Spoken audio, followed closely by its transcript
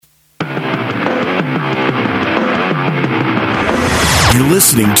You're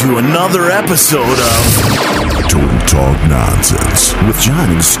listening to another episode of Total Talk Nonsense with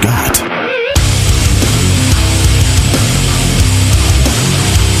John and Scott.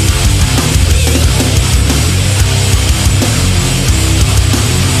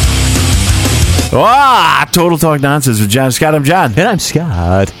 Total Talk Nonsense with John and Scott. I'm John. And I'm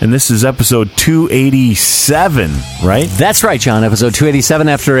Scott. And this is episode 287, right? That's right, John. Episode 287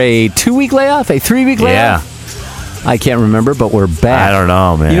 after a 2-week layoff, a 3-week layoff? Yeah. I can't remember, but we're back. I don't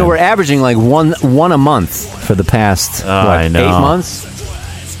know, man. You know, we're averaging like one a month for the past, I know. 8 months?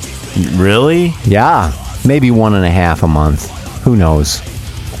 Really? Yeah. Maybe 1.5 a month. Who knows?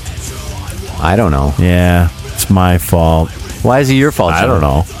 I don't know. Yeah, it's my fault. Why is it your fault, John? I don't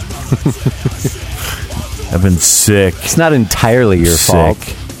know. I've been sick. It's not entirely your fault.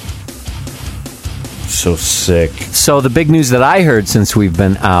 So sick. So the big news that I heard since we've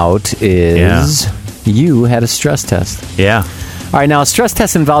been out is you had a stress test. Yeah. All right, now a stress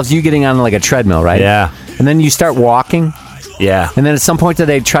test involves you getting on like a treadmill, right? Yeah. And then you start walking. Yeah. And then at some point, do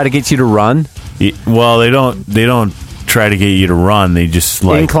they try to get you to run? Well, they don't try to get you to run. They just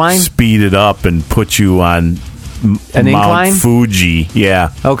like incline? Speed it up and put you on An Mount incline? Fuji.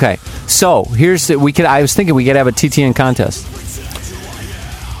 Yeah. Okay. So here's I was thinking we could have a TTN contest.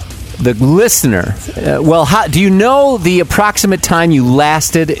 The listener, do you know the approximate time you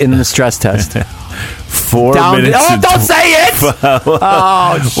lasted in the stress test? 4 minutes. Oh, don't say it!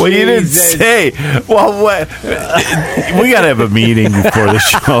 Oh, well, you didn't say. Well, what? We got to have a meeting before the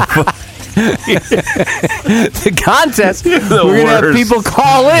show. The contest. We're going to have people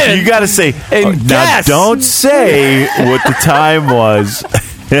call in. You got to say. And now, guess. don't say what the time was.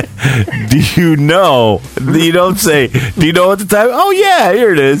 Do you know? You don't say. Do you know what the time? Oh yeah,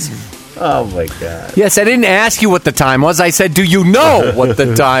 here it is. Oh my God. Yes, I didn't ask you what the time was. I said, do you know what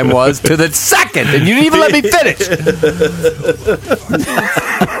the time was to the second? And you didn't even let me finish.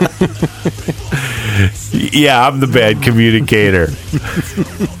 Yeah, I'm the bad communicator.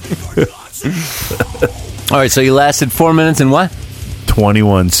 All right, so you lasted 4 minutes and what?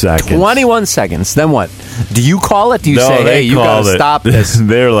 21 seconds. 21 seconds. Then what? Do you call it? Do you No, say, hey, you got to stop this?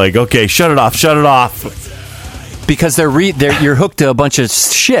 They're like, okay, shut it off. Because you're hooked to a bunch of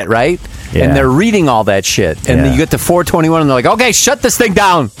shit, right? Yeah. And they're reading all that shit. And then you get to 421 and they're like, okay, shut this thing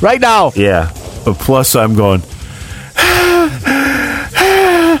down right now. Yeah. But plus I'm going,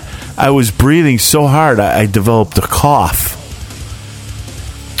 I was breathing so hard, I developed a cough.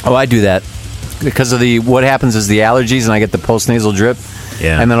 Oh, I do that. Because of what happens is the allergies and I get the postnasal drip.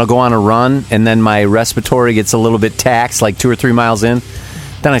 Yeah. And then I'll go on a run and then my respiratory gets a little bit taxed, like 2 or 3 miles in.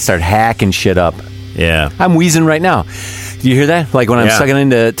 Then I start hacking shit up. Yeah. I'm wheezing right now. Do you hear that? Like when I'm sucking in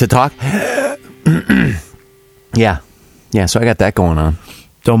to talk? Yeah. Yeah, so I got that going on.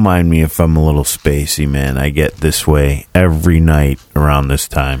 Don't mind me if I'm a little spacey, man. I get this way every night around this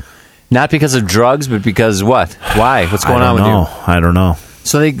time. Not because of drugs, but because what? Why? What's going on with you? I don't know.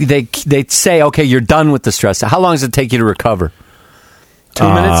 So they say, okay, you're done with the stress. How long does it take you to recover? 2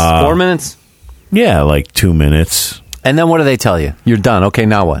 minutes? 4 minutes? Yeah, like 2 minutes. And then what do they tell you? You're done. Okay,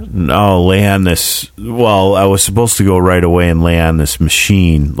 now what? I'll lay on this. Well, I was supposed to go right away and lay on this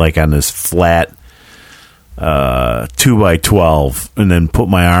machine, like on this flat 2x12, and then put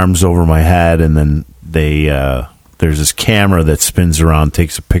my arms over my head, and then there's this camera that spins around,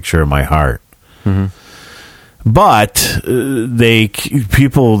 takes a picture of my heart. Mm-hmm. But they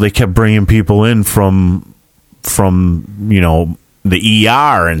kept bringing people in from the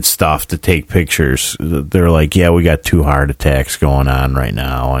ER and stuff to take pictures. They're like, yeah, we got 2 heart attacks going on right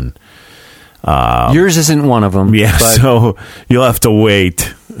now, and yours isn't one of them. Yeah, but so you'll have to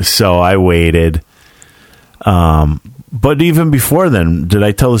wait. So I waited. But even before then, did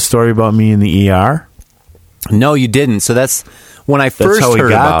I tell the story about me in the ER? No, you didn't. So that's when I first how we heard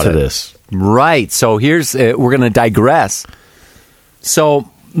got about to it. this. Right. So here's we're going to digress.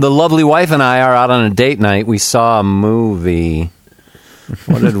 So the lovely wife and I are out on a date night. We saw a movie.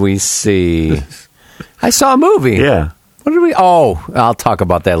 What did we see? I saw a movie. Yeah. What did we... Oh, I'll talk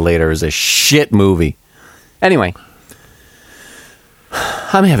about that later. It was a shit movie. Anyway.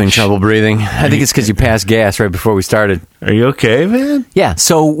 I'm having trouble breathing. I think it's because you passed gas right before we started. Are you okay, man? Yeah,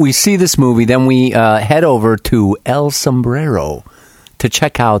 so we see this movie. Then we head over to El Sombrero to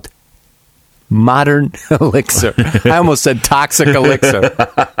check out Modern Elixir. I almost said Toxic Elixir.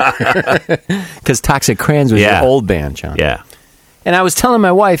 Because Toxic Crayons was your old band, John. Yeah. And I was telling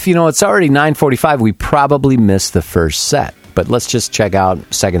my wife, it's already 9:45. We probably missed the first set. But let's just check out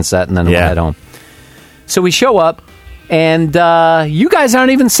second set and then we'll head home. So we show up, and you guys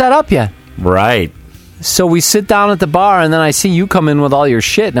aren't even set up yet. Right. So we sit down at the bar, and then I see you come in with all your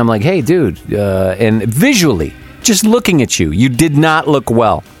shit, and I'm like, hey, dude. And visually, Just looking at you. You did not look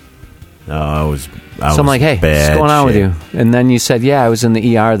well. No, I was So I'm like, hey, what's going on with you? And then you said, yeah, I was in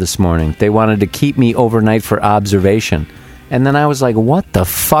the ER this morning. They wanted to keep me overnight for observation. And then I was like, what the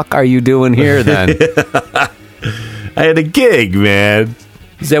fuck are you doing here then? I had a gig, man.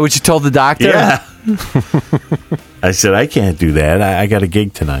 Is that what you told the doctor? Yeah. I said, I can't do that. I got a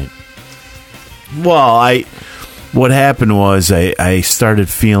gig tonight. Well, what happened was I started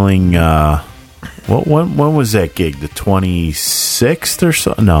feeling, when was that gig? The 26th or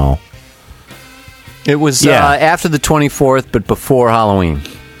so? No. It was after the 24th, but before Halloween.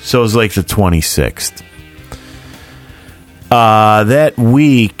 So it was like the 26th. That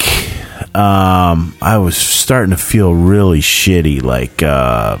week, I was starting to feel really shitty, like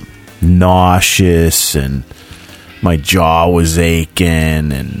nauseous, and my jaw was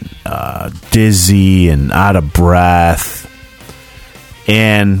aching, and dizzy, and out of breath.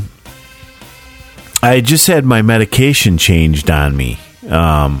 And I just had my medication changed on me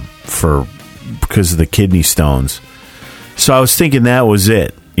because of the kidney stones. So I was thinking that was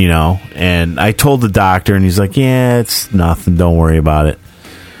it. And I told the doctor, and he's like, yeah, it's nothing. Don't worry about it.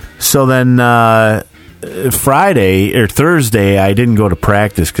 So then Friday or Thursday, I didn't go to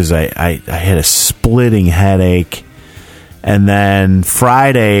practice because I had a splitting headache. And then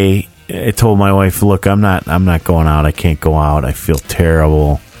Friday, I told my wife, look, I'm not going out. I can't go out. I feel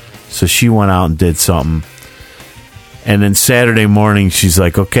terrible. So she went out and did something. And then Saturday morning, she's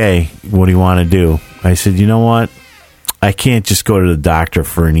like, okay, what do you want to do? I said, you know what? I can't just go to the doctor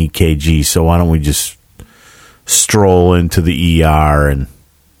for an EKG, so why don't we just stroll into the ER and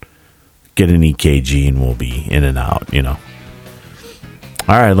get an EKG, and we'll be in and out, All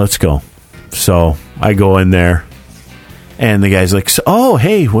right, let's go. So I go in there, and the guy's like, oh,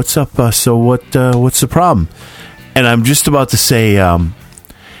 hey, what's up? So what's the problem? And I'm just about to say,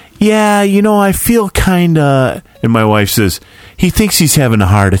 yeah, I feel kind of... And my wife says, he thinks he's having a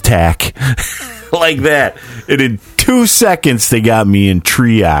heart attack. Like that. And in 2 seconds, they got me in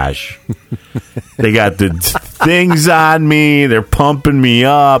triage. They got the things on me. They're pumping me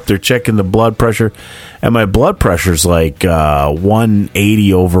up. They're checking the blood pressure. And my blood pressure's like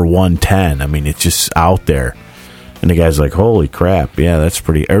 180 over 110. I mean, it's just out there. And the guy's like, holy crap. Yeah, that's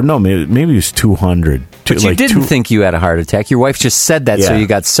pretty... Or no, maybe it was 200. But you didn't think you had a heart attack. Your wife just said that so you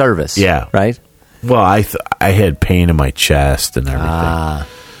got service. Yeah. Right? Well, I had pain in my chest and everything.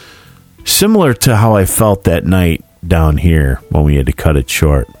 Similar to how I felt that night down here when we had to cut it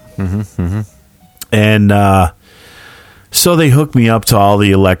short. Mm-hmm, mm-hmm. And so they hook me up to all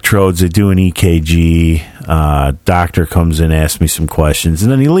the electrodes. They do an EKG. Doctor comes in, asks me some questions,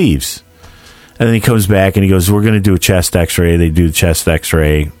 and then he leaves. And then he comes back and he goes, we're going to do a chest x-ray. They do the chest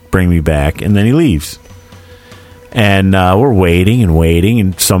x-ray, bring me back, and then he leaves. And we're waiting,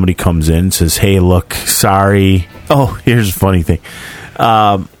 and somebody comes in and says, hey, look, sorry. Oh, here's a funny thing.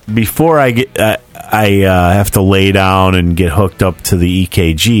 Before I have to lay down and get hooked up to the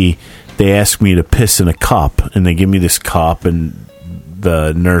EKG, they ask me to piss in a cup, and they give me this cup, and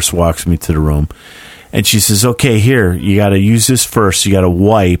the nurse walks me to the room, and she says, okay, here, you got to use this first. You got to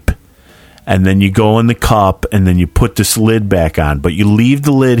wipe, and then you go in the cup, and then you put this lid back on, but you leave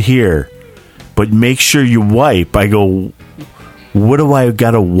the lid here, but make sure you wipe. I go, what do I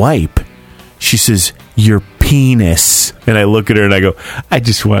got to wipe? She says, your penis. And I look at her and I go, I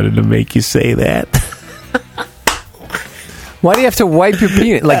just wanted to make you say that. Why do you have to wipe your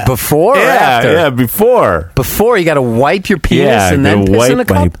penis? Like before or after? Yeah, before. Before, you got to wipe your penis and then piss in a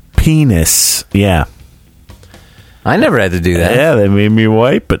cup? My penis. Yeah. I never had to do that. Yeah, they made me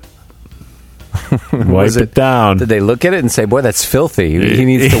wipe it. Wipe it down. Did they look at it and say, boy, that's filthy. He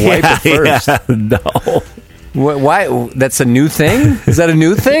needs to wipe it first. Yeah, no. Why? That's a new thing? Is that a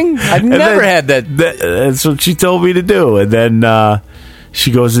new thing? I've never had that. That's what she told me to do. And then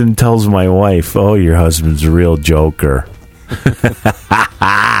she goes and tells my wife, oh, your husband's a real joker.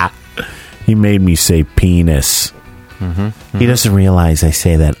 He made me say penis. Mm-hmm, mm-hmm. He doesn't realize I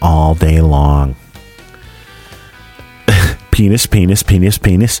say that all day long. Penis, penis, penis,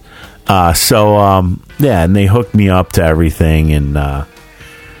 penis. And they hooked me up to everything, and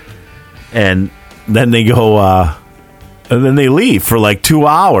then they go, and then they leave for like 2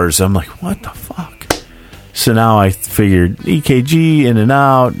 hours. I'm like, what the fuck? So now I figured EKG in and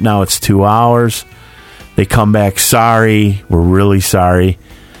out. Now it's 2 hours. They come back, sorry, we're really sorry,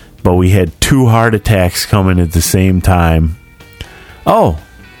 but we had 2 heart attacks coming at the same time. Oh,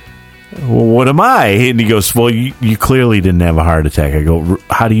 well, what am I? And he goes, well, you clearly didn't have a heart attack. I go,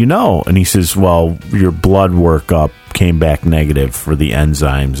 how do you know? And he says, well, your blood workup came back negative for the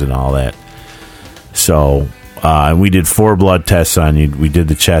enzymes and all that. So we did 4 blood tests on you. We did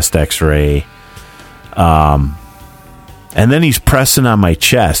the chest x-ray. And then he's pressing on my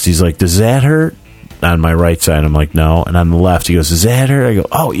chest. He's like, does that hurt? On my right side, I'm like, no. And on the left, he goes, does that hurt? I go,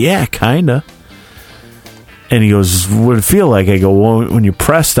 oh, yeah, kind of. And he goes, what did it feel like? I go, well, when you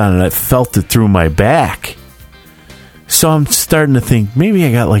pressed on it, I felt it through my back. So I'm starting to think, maybe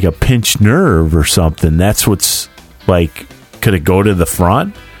I got like a pinched nerve or something. That's what's like, could it go to the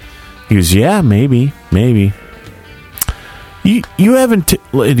front? He goes, yeah, maybe. You haven't...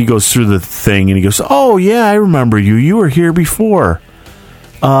 and he goes through the thing, and he goes, oh, yeah, I remember you. You were here before.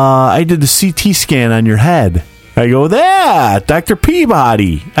 I did the CT scan on your head. I go, yeah, Dr.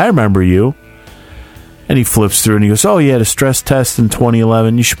 Peabody. I remember you. And he flips through, and he goes, oh, you had a stress test in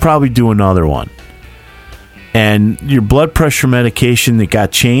 2011. You should probably do another one. And your blood pressure medication that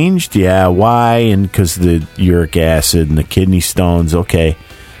got changed? Yeah, why? And because the uric acid and the kidney stones. Okay.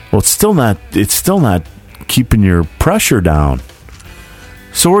 Well, it's still not keeping your pressure down.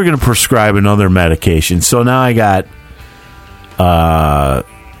 So we're going to prescribe another medication. So now I got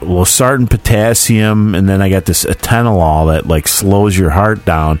losartan potassium, and then I got this atenolol that like slows your heart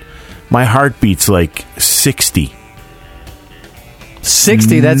down. My heartbeat's like 60.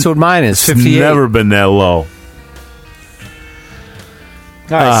 60? That's what mine is, 58. It's never been that low.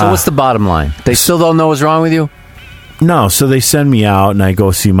 All right, so what's the bottom line? They still don't know what's wrong with you? No, so they send me out, and I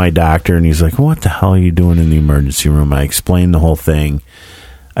go see my doctor, and he's like, what the hell are you doing in the emergency room? I explain the whole thing.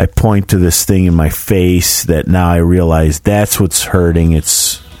 I point to this thing in my face that now I realize that's what's hurting.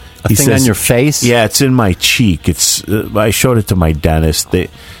 It's a thing on your face? Yeah, it's in my cheek. It's. I showed it to my dentist.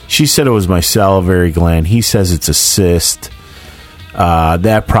 She said it was my salivary gland. He says it's a cyst.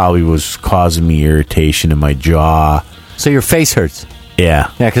 That probably was causing me irritation in my jaw. So your face hurts?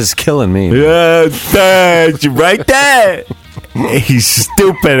 Yeah. Yeah, because it's killing me. Yeah, you right there. You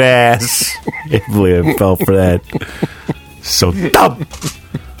stupid ass. I can't believe I fell for that. So dumb.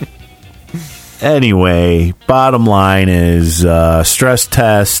 Anyway, bottom line is stress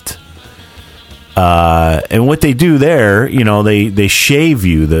test. And what they do there, they shave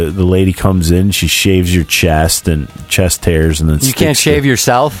you. The lady comes in, she shaves your chest and chest hairs, and then you can't shave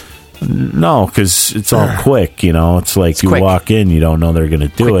yourself. No, because it's all quick. It's like it's you quick. Walk in, you don't know they're going to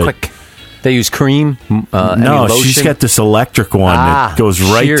do it. Quick. They use cream. No, she's got this electric one that goes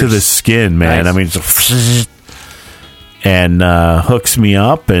right to the skin, man. Nice. I mean, and hooks me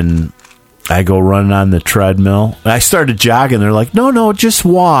up, and I go running on the treadmill. I started jogging. They're like, no, just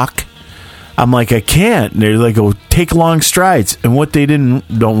walk. I'm like, I can't. And they're like, oh, take long strides. And what they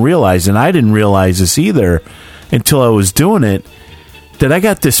don't realize, and I didn't realize this either until I was doing it, that I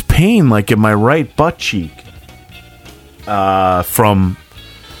got this pain like in my right butt cheek from,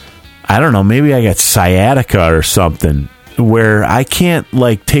 I don't know, maybe I got sciatica or something, where I can't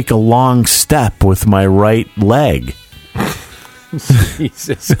like take a long step with my right leg.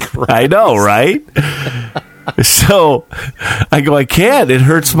 Jesus Christ. I know, right? So I go, I can't. It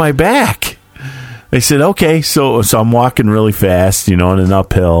hurts my back. They said, okay. So I'm walking really fast, in an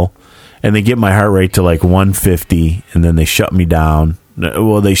uphill, and they get my heart rate to like 150, and then they shut me down.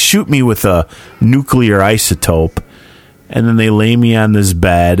 Well, they shoot me with a nuclear isotope, and then they lay me on this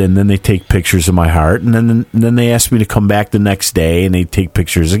bed, and then they take pictures of my heart, and then they ask me to come back the next day, and they take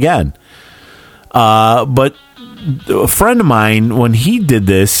pictures again. But a friend of mine, when he did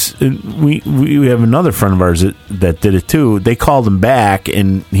this, we have another friend of ours that did it too. They called him back,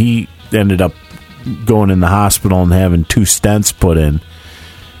 and he ended up going in the hospital and having 2 stents put in.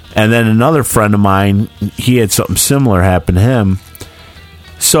 And then another friend of mine, he had something similar happen to him.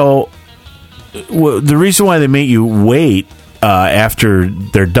 So the reason why they make you wait after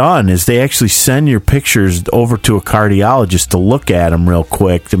they're done is they actually send your pictures over to a cardiologist to look at them real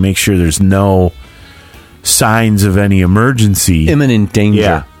quick to make sure there's no signs of any emergency. Imminent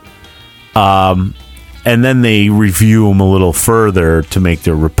danger. Yeah. And then they review them a little further to make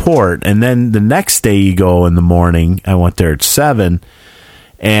their report. And then the next day you go in the morning, I went there at 7,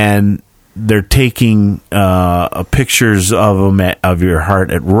 and they're taking pictures of them of your heart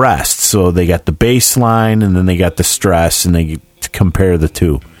at rest. So they got the baseline, and then they got the stress, and they compare the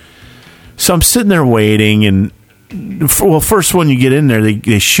two. So I'm sitting there waiting, and first when you get in there,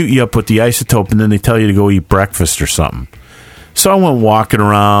 they shoot you up with the isotope, and then they tell you to go eat breakfast or something. So I went walking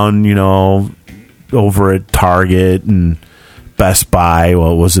around, over at Target and Best Buy.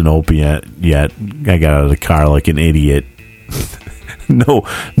 Well, it wasn't open yet. I got out of the car like an idiot. No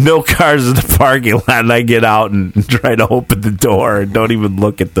cars in the parking lot, and I get out and try to open the door and don't even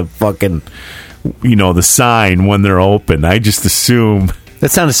look at the fucking, the sign when they're open. I just assume.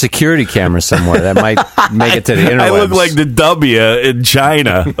 That's on a security camera somewhere. That might make it to the interwebs. I look like the W in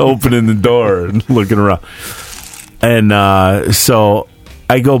China opening the door and looking around. And so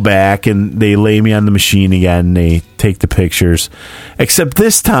I go back and they lay me on the machine again. They take the pictures, except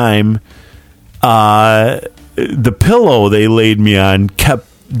this time, the pillow they laid me on kept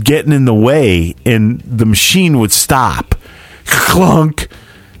getting in the way, and the machine would stop. Clunk.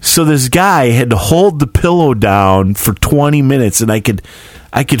 So this guy had to hold the pillow down for 20 minutes, and I could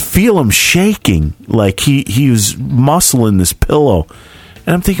feel him shaking, like he was muscling this pillow.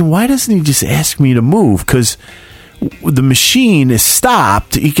 And I'm thinking, why doesn't he just ask me to move? Because the machine is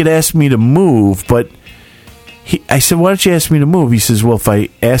stopped. He could ask me to move, but I said, why don't you ask me to move? He says, well, if I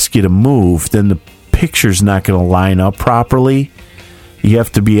ask you to move, then the picture's not going to line up properly. You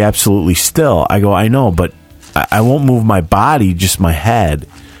have to be absolutely still. I go, I know, but I won't move my body, just my head.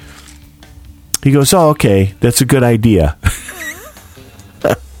 He goes, oh, okay, that's a good idea.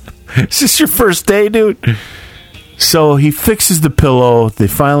 Is this your first day, dude? So he fixes the pillow. They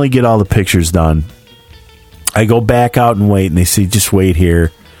finally get all the pictures done. I go back out and wait, and they say, just wait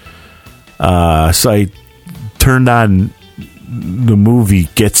here. So I turned on the movie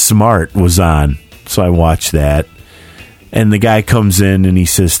Get Smart was on. So I watched that. And the guy comes in and he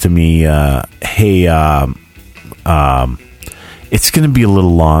says to me, hey, it's going to be a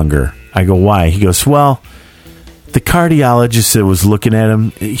little longer. I go, why? He goes, well, the cardiologist that was looking at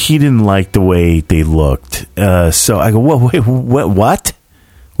him, he didn't like the way they looked. So I go, wait, what?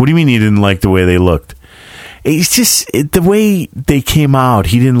 What do you mean he didn't like the way they looked? It's just the way they came out.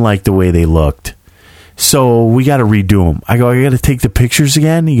 He didn't like the way they looked. So we got to redo them. I go, I got to take the pictures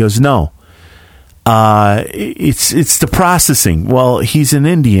again? He goes, no. It's the processing. Well, he's an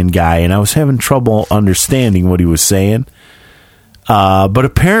Indian guy, and I was having trouble understanding what he was saying. But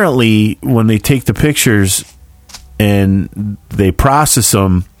apparently, when they take the pictures and they process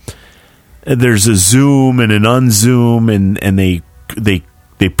them, there's a zoom and an unzoom, and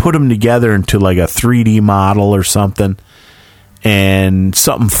they put them together into like a 3D model or something. And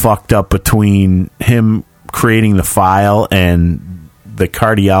something fucked up between him creating the file and the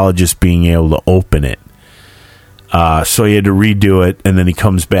cardiologist being able to open it. So he had to redo it, and then he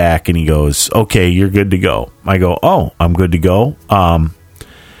comes back and he goes, okay, you're good to go. I go, oh, I'm good to go.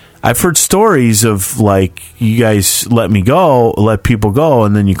 I've heard stories of, like, you guys let people go,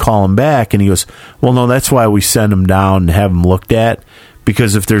 and then you call them back. And he goes, well, no, that's why we send them down and have them looked at,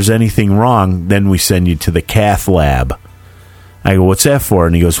 because if there's anything wrong, then we send you to the cath lab. I go, what's that for?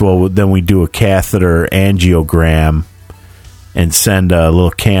 And he goes, well, then we do a catheter angiogram and send a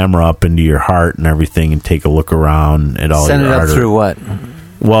little camera up into your heart and everything and take a look around at all your arteries. Send it up through what?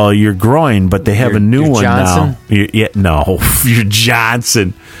 Well, your groin, but they have a new one Johnson? now. No, your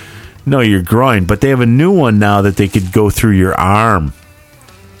Johnson. No, your groin. But they have a new one now that they could go through your arm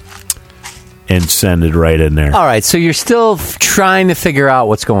and send it right in there. All right, so you're still trying to figure out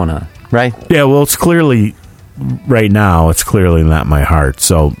what's going on, right? Yeah, well, it's clearly, right now, it's clearly not my heart.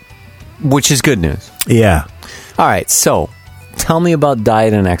 So, which is good news. Yeah. All right, so tell me about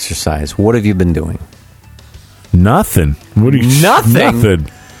diet and exercise. What have you been doing? Nothing. What do you? Nothing.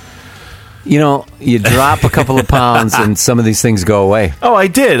 You know, you drop a couple of pounds and some of these things go away. Oh, I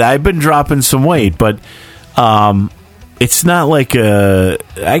did. I've been dropping some weight, but it's not like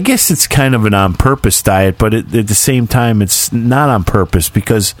I guess it's kind of an on-purpose diet, but at the same time, it's not on purpose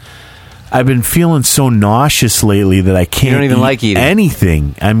because I've been feeling so nauseous lately that I can't. You don't even like eating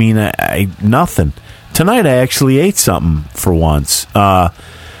anything. I mean, I nothing. Tonight I actually ate something for once,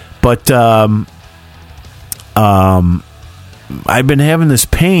 but I've been having this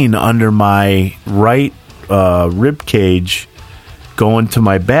pain under my right rib cage going to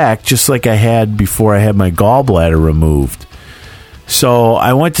my back, just like I had before I had my gallbladder removed. So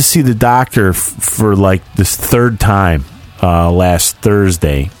I went to see the doctor for like this third time last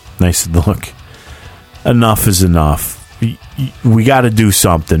Thursday. And I said, look, enough is enough. We got to do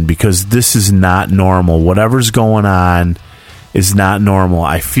something because this is not normal. Whatever's going on is not normal.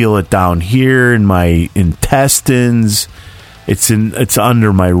 I feel it down here in my intestines. It's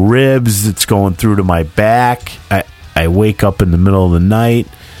under my ribs. It's going through to my back. I wake up in the middle of the night.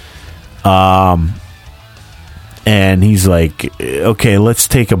 And he's like, okay, let's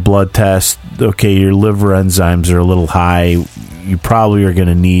take a blood test. Okay, your liver enzymes are a little high. You probably are going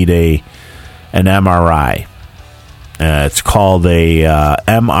to need an MRI. It's called a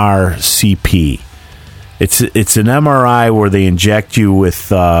MRCP. It's an MRI where they inject you with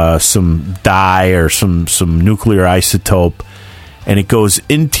some dye or some nuclear isotope, and it goes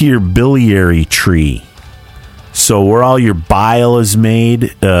into your biliary tree. So where all your bile is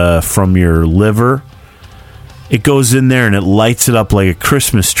made from your liver, it goes in there and it lights it up like a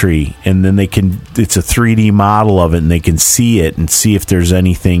Christmas tree. And then it's a 3D model of it, and they can see it and see if there's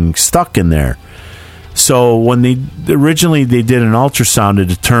anything stuck in there. So when they originally did an ultrasound to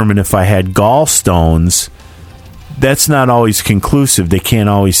determine if I had gallstones, that's not always conclusive. They can't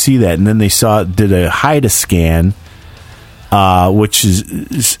always see that. And then they did a HIDA scan, which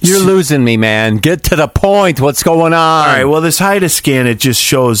is You're losing me, man. Get to the point. What's going on? all right. Well, this HIDA scan, it just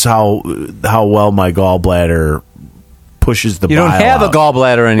shows how well my gallbladder pushes the You bile don't have out. a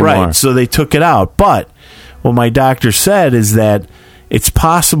gallbladder anymore. Right, so they took it out. But what my doctor said is that it's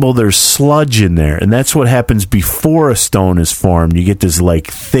possible there's sludge in there, and that's what happens before a stone is formed. You get this like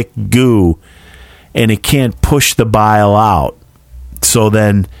thick goo, and it can't push the bile out. So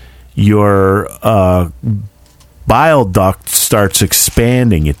then your bile duct starts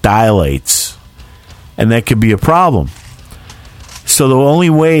expanding. It dilates, and that could be a problem. So the only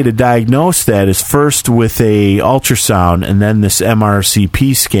way to diagnose that is first with a ultrasound and then this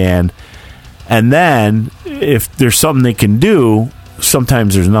MRCP scan. And then if there's something they can do,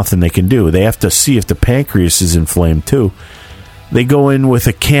 sometimes there's nothing they can do. They have to see if the pancreas is inflamed too. They go in with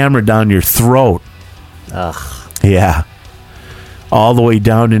a camera down your throat. Ugh. Yeah. All the way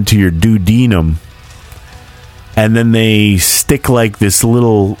down into your duodenum. And then they stick like this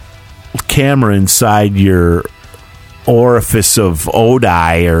little camera inside your orifice of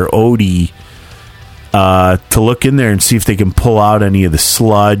Odi or Odie to look in there and see if they can pull out any of the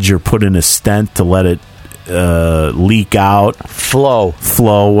sludge or put in a stent to let it leak out.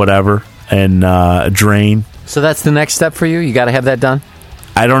 Flow, whatever, and drain. So that's the next step for you? You got to have that done?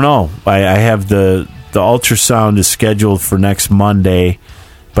 I don't know. I have the ultrasound is scheduled for next Monday,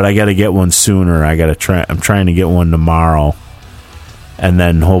 but I got to get one sooner. I'm trying to get one tomorrow, and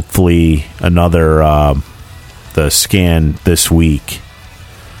then hopefully another the scan this week.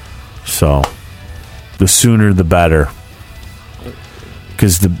 So the sooner the better,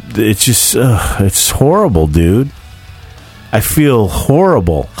 because it's just it's horrible, dude. I feel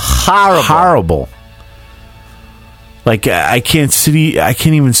horrible. Like I can't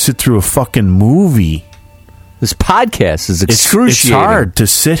even sit through a fucking movie. This podcast is excruciating. It's hard to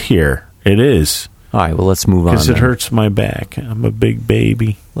sit here. It is. All right, well, let's move on. Because it hurts my back. I'm a big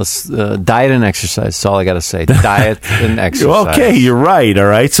baby. Let's diet and exercise. That's all I got to say. Diet and exercise. Okay, you're right. All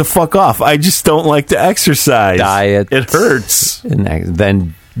right, so fuck off. I just don't like to exercise. Diet. It hurts. And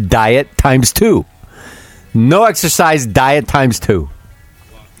then diet times 2. No exercise, diet times 2.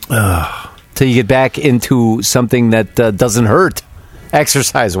 Till you get back into something that doesn't hurt,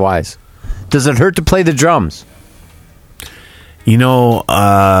 exercise-wise. Does it hurt to play the drums? You know,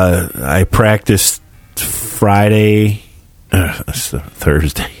 I practiced Thursday,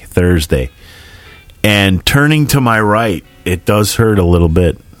 and turning to my right, it does hurt a little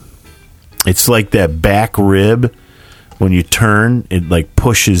bit. It's like that back rib, when you turn, it like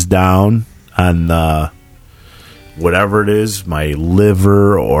pushes down on whatever it is, my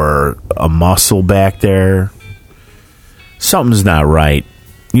liver or a muscle back there. Something's not right.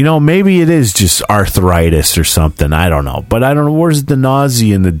 You know, maybe it is just arthritis or something. I don't know. But I don't know. Where's the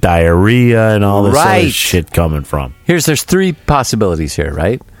nausea and the diarrhea and all this other shit coming from? There's 3 possibilities here,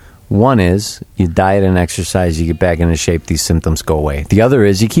 right? One is you diet and exercise, you get back into shape, these symptoms go away. The other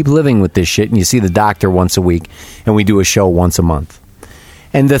is you keep living with this shit and you see the doctor once a week and we do a show once a month.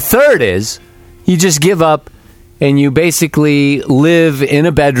 And the third is you just give up and you basically live in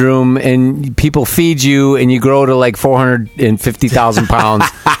a bedroom and people feed you and you grow to like 450,000 pounds.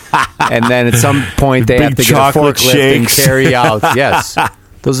 And then at some point they have to get a forklift and carry out. Yes.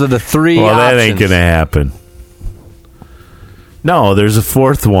 Those are the 3 options. That ain't going to happen. No, there's a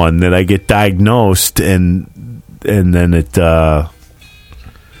fourth one that I get diagnosed and then it...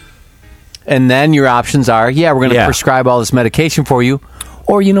 And then your options are, we're going to prescribe all this medication for you.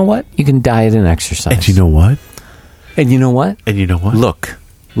 Or you know what? You can diet and exercise. And you know what? Look,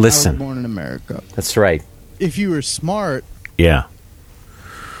 listen. I was born in America. That's right. If you were smart... Yeah.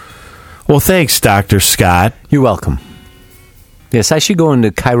 Well, thanks, Dr. Scott. You're welcome. Yes, I should go into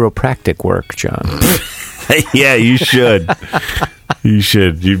chiropractic work, John. Yeah, you should. You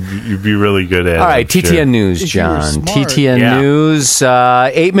should. You'd be really good at it. All right, TTN News, John. TTN News.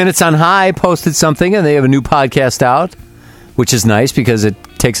 8 Minutes on High posted something, and they have a new podcast out, which is nice because it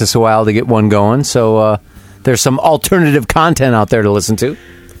takes us a while to get one going. So there's some alternative content out there to listen to.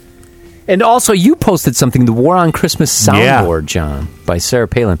 And also, you posted something, the War on Christmas soundboard, John, by Sarah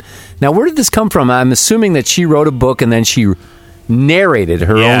Palin. Now, where did this come from? I'm assuming that she wrote a book and then she narrated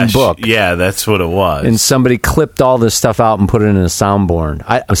her own book. Yeah, that's what it was. And somebody clipped all this stuff out and put it in a soundboard.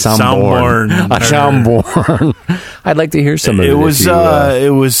 A soundboard. I'd like to hear some of it. It was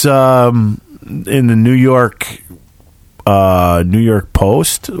in the New York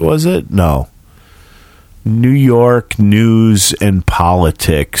Post, was it? No. New York News and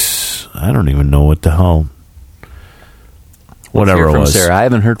Politics. I don't even know what the hell. Whatever Hear it from was. Sarah. I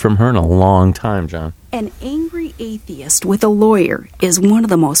haven't heard from her in a long time, John. An angry atheist with a lawyer is one of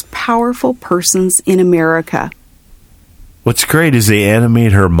the most powerful persons in America. What's great is they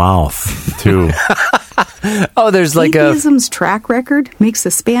animate her mouth, too. Oh, there's like Atheism's track record makes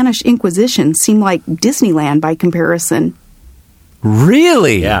the Spanish Inquisition seem like Disneyland by comparison.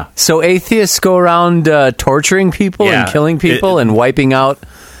 Really? Yeah. So atheists go around torturing people Yeah. and killing people and wiping out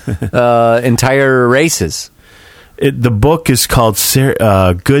entire races. The book is called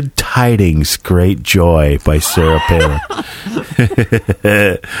Good Tidings, Great Joy by Sarah Palin.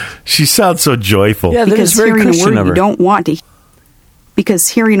 She sounds so joyful. Yeah, that is Because very hearing a Christian word of you her. don't want to because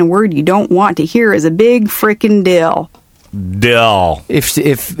hearing a word you don't want to hear is a big frickin' deal. Dill.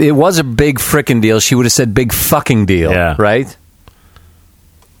 If it was a big frickin' deal, she would have said big fucking deal, Yeah. right?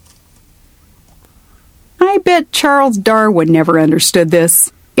 I bet Charles Darwin never understood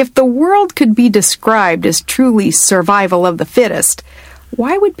this. If the world could be described as truly survival of the fittest,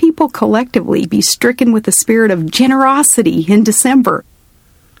 why would people collectively be stricken with the spirit of generosity in December?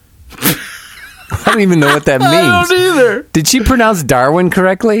 I don't even know what that means. I don't either. Did she pronounce Darwin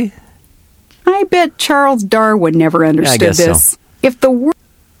correctly? I bet Charles Darwin never understood guess so. this. If the world...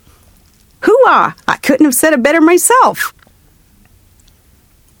 Hoo-ah! I couldn't have said it better myself.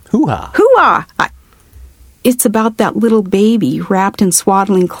 Hoo-ha. Hoo-ah! It's about that little baby wrapped in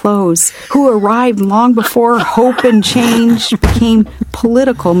swaddling clothes who arrived long before hope and change became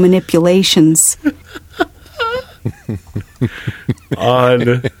political manipulations.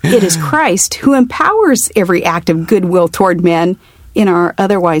 It is Christ who empowers every act of goodwill toward men in our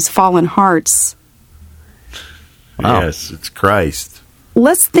otherwise fallen hearts. Wow. Yes, it's Christ.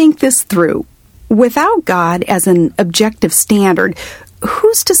 Let's think this through. Without God as an objective standard,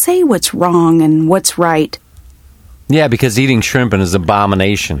 who's to say what's wrong and what's right? Yeah, because eating shrimp is an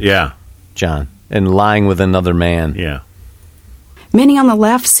abomination, Yeah, John, and lying with another man. yeah. Many on the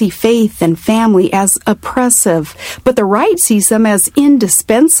left see faith and family as oppressive, but the right sees them as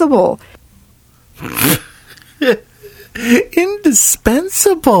indispensable.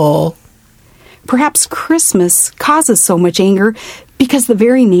 Indispensable. Perhaps Christmas causes so much anger because the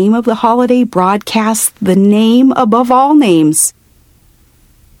very name of the holiday broadcasts the name above all names.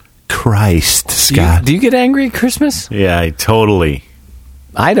 Christ, Do Scott. you get angry at Christmas? Yeah, totally.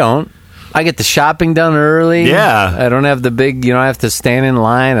 I don't. I get the shopping done early. Yeah. I don't have the big, I have to stand in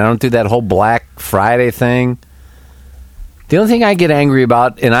line. I don't do that whole Black Friday thing. The only thing I get angry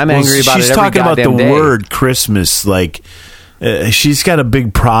about, and I'm angry about she's it every talking about the goddamn day. word Christmas. Like, she's got a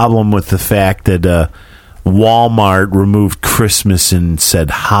big problem with the fact that Walmart removed Christmas and said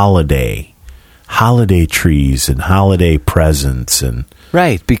holiday trees and holiday presents and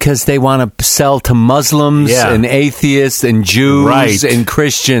Right, because they want to sell to Muslims Yeah. and atheists and Jews Right. and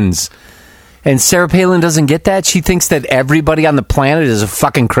Christians. And Sarah Palin doesn't get that? She thinks that everybody on the planet is a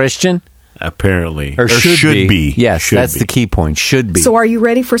fucking Christian? apparently Or should be. Yes, Should that's be. the key point. Should be. So are you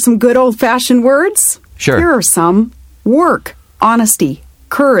ready for some good old-fashioned words? Sure. Here are some. Work, honesty,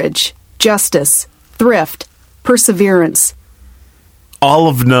 courage, justice, thrift, perseverance. All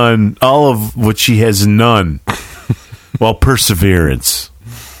of what she has none. Well, perseverance.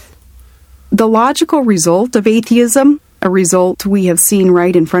 The logical result of atheism, a result we have seen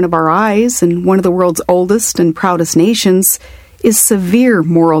right in front of our eyes in one of the world's oldest and proudest nations, is severe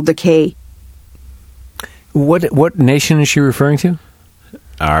moral decay. What nation is she referring to?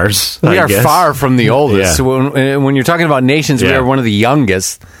 Ours. We I are guess. far from the oldest. Yeah. So when you're talking about nations, we Yeah. are one of the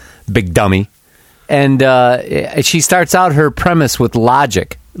youngest, big dummy. And she starts out her premise with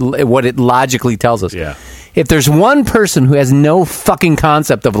logic, what it logically tells us. Yeah. If there's one person who has no fucking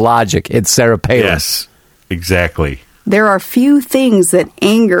concept of logic, it's Sarah Palin. Yes, exactly. There are few things that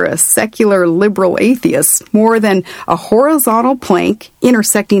anger a secular liberal atheist more than a horizontal plank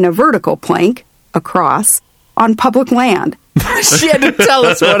intersecting a vertical plank across on public land. She had to tell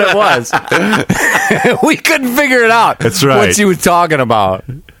us what it was. We couldn't figure it out. That's right. What she was talking about.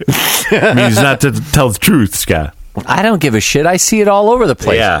 Means not to tell the truth, Scott. I don't give a shit. I see it all over the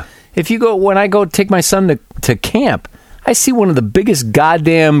place. Yeah. When I go take my son to camp, I see one of the biggest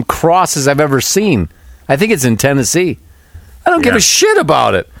goddamn crosses I've ever seen. I think it's in Tennessee. I don't give Yeah. a shit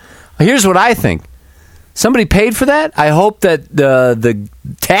about it. Here's what I think. Somebody paid for that. I hope that the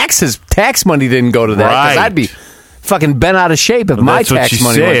tax money didn't go to that, because Right. I'd be fucking bent out of shape if my That's what tax she's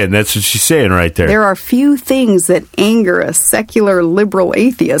money saying. was. That's what she's saying right there. There are few things that anger a secular liberal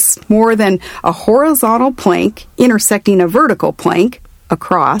atheist more than a horizontal plank intersecting a vertical plank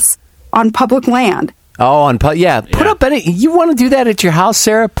across on public land. Oh, put up any. You want to do that at your house,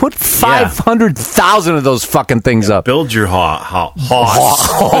 Sarah? Put 500,000 of those fucking things up. Build your house.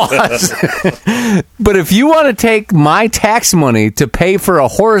 But if you want to take my tax money to pay for a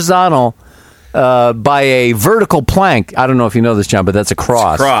horizontal by a vertical plank, I don't know if you know this, John, but that's a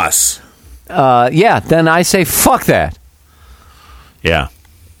cross. Then I say fuck that. Yeah.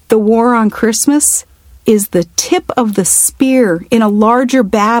 The war on Christmas is the tip of the spear in a larger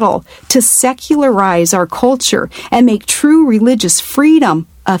battle to secularize our culture and make true religious freedom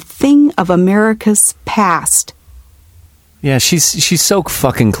a thing of America's past. Yeah, she's so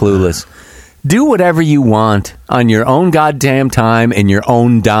fucking clueless. Do whatever you want on your own goddamn time and your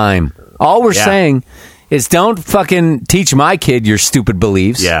own dime. All we're saying is don't fucking teach my kid your stupid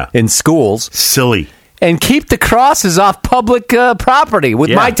beliefs in schools. Silly. And keep the crosses off public property with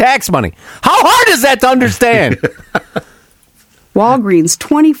my tax money. How hard is that to understand? Walgreens'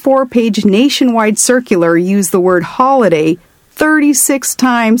 24-page nationwide circular used the word holiday 36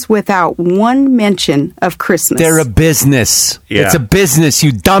 times without one mention of Christmas. They're a business. Yeah. It's a business,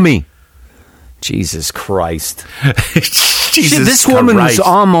 you dummy. Jesus Christ. This woman was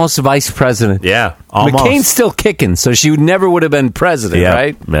almost vice president. Yeah, almost. McCain's still kicking, so she never would have been president,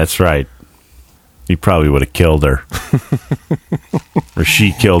 right? That's right. He probably would have killed her. Or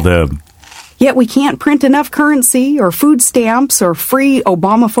she killed him. Yet we can't print enough currency or food stamps or free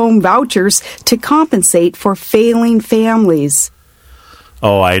Obamaphone vouchers to compensate for failing families.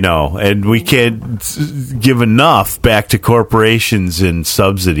 Oh, I know. And we can't give enough back to corporations and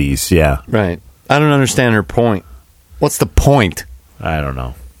subsidies. Yeah. Right. I don't understand her point. What's the point? I don't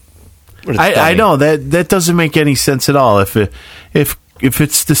know. I know that doesn't make any sense at all. If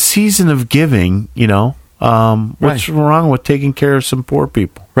it's the season of giving, what's wrong with taking care of some poor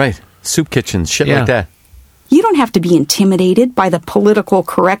people? Right. Soup kitchens, shit like that. You don't have to be intimidated by the political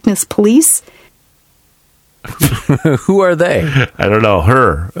correctness police. Who are they? I don't know.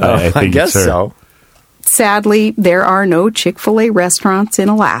 Her. I guess so. Sadly, there are no Chick-fil-A restaurants in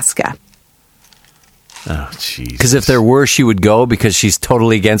Alaska. Oh, jeez. Because if there were, she would go because she's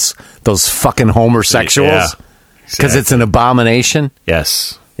totally against those fucking homosexuals. Yeah. Because it's an abomination.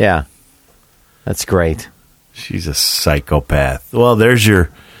 Yes. Yeah. That's great. She's a psychopath. Well, there's your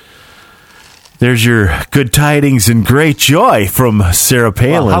good tidings and great joy from Sarah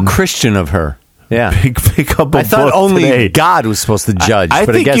Palin. Well, how Christian of her. Yeah. Pick up a I thought book only today. God was supposed to judge, but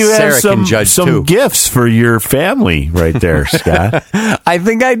think I guess you Sarah have can judge some too. gifts for your family right there, Scott. I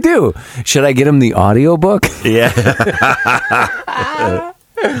think I do. Should I get him the audiobook? Yeah.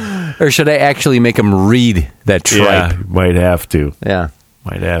 Or should I actually make him read that tripe? Yeah, might have to. Yeah.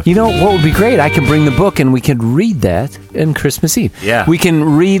 Might have You know what would be great? I can bring the book and we could read that on Christmas Eve. Yeah. We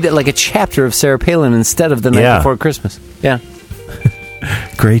can read like a chapter of Sarah Palin instead of the night before Christmas. Yeah.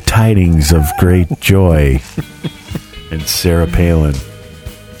 Great tidings of great joy and Sarah Palin.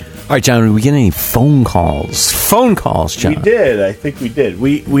 All right, John, did we get any phone calls? Phone calls, John. We did. I think we did.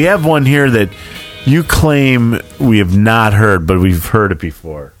 We have one here that you claim we have not heard, but we've heard it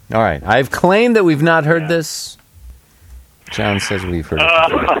before. All right. I've claimed that we've not heard this. John says we've heard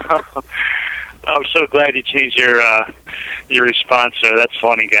it. I'm so glad you changed your response there. That's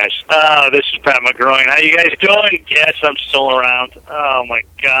funny, guys. This is Pat McGroin. How you guys doing? Yes, I'm still around. Oh, my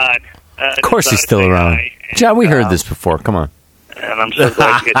God. Of course he's still around. John, we heard this before. Come on. And I'm so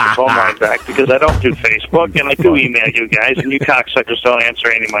glad you get your phone line back because I don't do Facebook, and I do email you guys, and you cocksuckers don't answer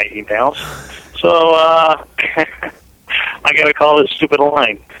any of my emails. So I got to call this stupid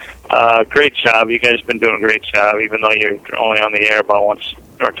line. Great job. You guys have been doing a great job, even though you're only on the air about once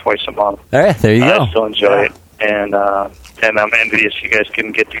or twice a month. All right, there you go. I still enjoy it. And I'm envious you guys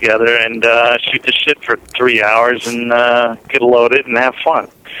can get together and shoot the shit for 3 hours and get loaded and have fun.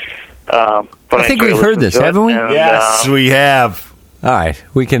 But I think we've heard this, haven't we? And, Yes, we have. All right,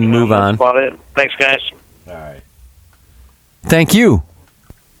 we can move on. That's about it. Thanks, guys. All right. Thank you.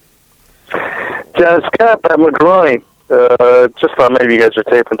 John Scott, Pat McGroin. Just thought maybe you guys are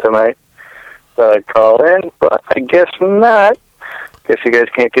taping tonight. Thought I'd call in, but I guess not. Guess you guys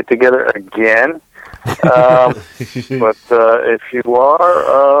can't get together again. But if you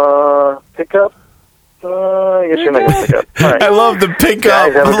are, pick up. I guess you're not going to pick up. All right. I love the pick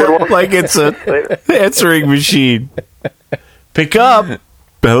Guys, have a good up one. like it's an answering machine. Pick up.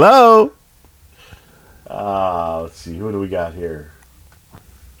 Hello. Let's see. Who do we got here?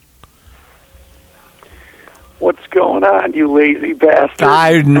 What's going on, you lazy bastard?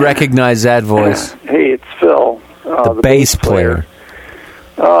 I didn't recognize that voice. Hey, it's Phil. The bass player.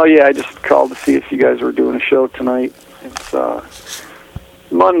 Oh, yeah, I just called to see if you guys were doing a show tonight. It's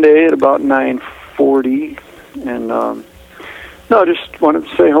Monday at about 9:40, and no, just wanted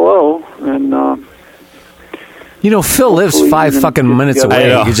to say hello and You know, Phil lives Hopefully 5 you're gonna fucking get minutes together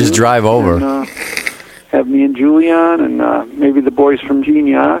away. I You could just drive over. And, have me and Julian and maybe the boys from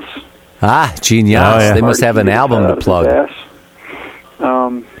Genius. Genius. Oh, yeah. They must have an album to plug.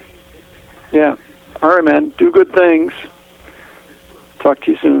 Yeah. All right, man. Do good things. Talk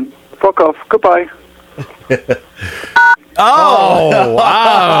to you soon. Fuck off. Goodbye. Oh,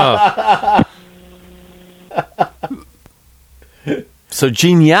 wow. So,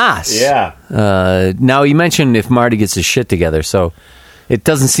 Genius. Yeah. Now, you mentioned if Marty gets his shit together, so it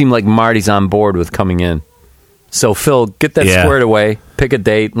doesn't seem like Marty's on board with coming in. So, Phil, get that Yeah. squared away, pick a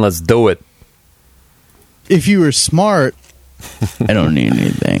date, and let's do it. If you were smart, I don't need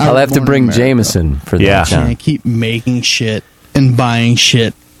anything. I'll have to bring Jameson for that, Yeah. John. I keep making shit and buying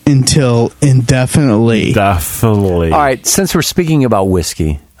shit until indefinitely. Definitely. All right, since we're speaking about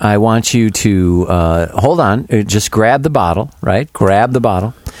whiskey, I want you to hold on. Just grab the bottle, right? Grab the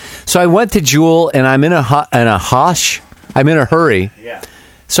bottle. So I went to Jewel, and I'm in a hush. I'm in a hurry. Yeah.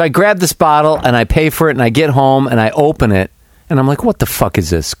 So I grab this bottle, and I pay for it, and I get home, and I open it, and I'm like, what the fuck is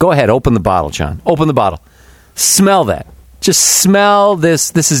this? Go ahead, open the bottle, John. Open the bottle. Smell that. Just smell this.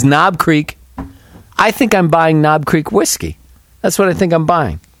 This is Knob Creek. I think I'm buying Knob Creek whiskey. That's what I think I'm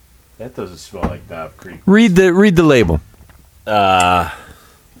buying. That doesn't smell like Knob Creek. Read the label.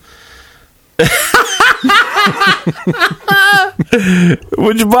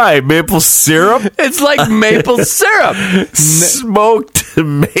 What'd you buy? Maple syrup? It's like maple syrup. Smoked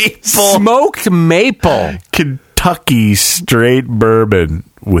maple. Smoked maple. Kentucky straight bourbon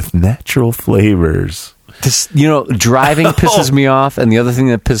with natural flavors. This, driving pisses me off, and the other thing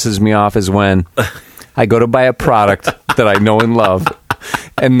that pisses me off is when I go to buy a product that I know and love,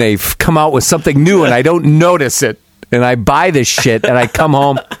 and they've come out with something new, and I don't notice it, and I buy this shit, and I come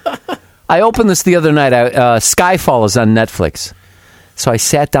home. I opened this the other night. Skyfall is on Netflix. So I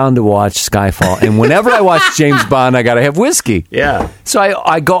sat down to watch Skyfall, and whenever I watch James Bond, I got to have whiskey. Yeah. So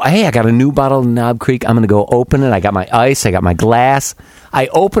I go, hey, I got a new bottle of Knob Creek. I'm going to go open it. I got my ice. I got my glass. I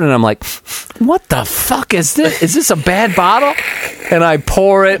open it, and I'm like, what the fuck is this? Is this a bad bottle? And I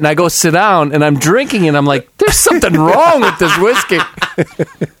pour it, and I go sit down, and I'm drinking, and I'm like, there's something wrong with this whiskey.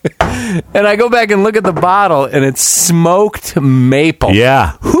 And I go back and look at the bottle, and it's smoked maple.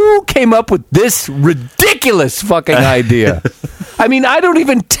 Yeah. Who came up with this ridiculous fucking idea? I mean, I don't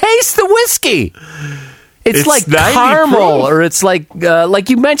even taste the whiskey. It's like 90 caramel, proof. or it's like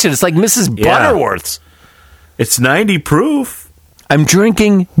you mentioned, it's like Mrs. Yeah. Butterworth's. It's 90 proof. I'm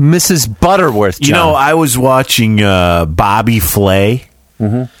drinking Mrs. Butterworth, John. You know, I was watching Bobby Flay,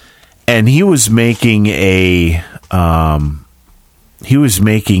 and he was making a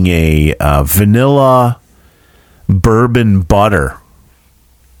vanilla bourbon butter,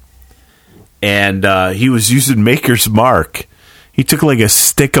 and he was using Maker's Mark. He took like a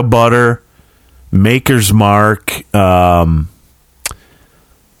stick of butter, Maker's Mark, brown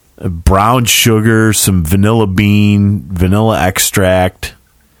sugar, some vanilla bean, vanilla extract.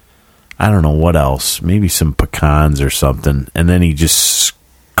 I don't know what else. Maybe some pecans or something. And then he just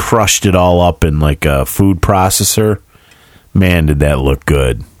crushed it all up in like a food processor. Man, did that look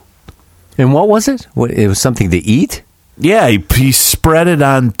good. And what was it? It was something to eat? Yeah, he spread it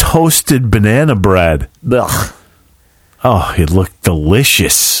on toasted banana bread. Ugh. Oh, it looked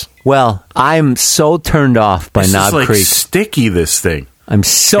delicious. Well, I'm so turned off by This Knob is like Creek. sticky, this thing. I'm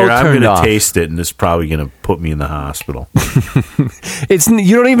so Here, I'm turned going off. to taste it, and it's probably going to put me in the hospital.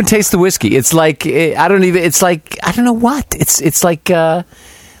 You don't even taste the whiskey. It's like I don't know what. It's like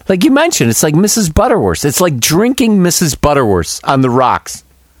you mentioned. It's like Mrs. Butterworth. It's like drinking Mrs. Butterworth on the rocks.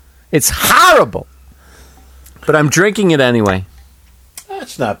 It's horrible. But I'm drinking it anyway.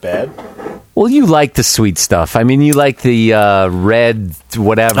 That's not bad. Well, you like the sweet stuff. I mean, you like the red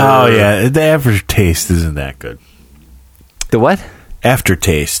whatever. Oh, yeah. The aftertaste isn't that good. The what?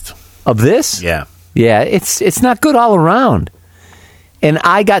 Aftertaste. Of this? Yeah. Yeah, it's not good all around. And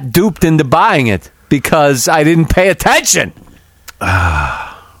I got duped into buying it because I didn't pay attention.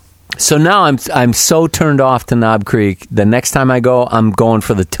 So now I'm so turned off to Knob Creek. The next time I go, I'm going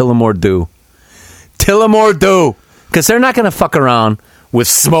for the Tullamore Dew. Tullamore Dew. Because they're not going to fuck around with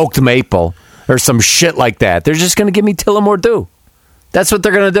smoked maple or some shit like that. They're just going to give me Tullamore Dew. That's what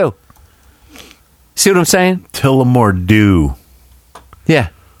they're going to do. See what I'm saying? Tullamore Dew. Yeah.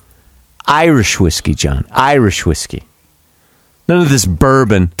 Irish whiskey, John. Irish whiskey. None of this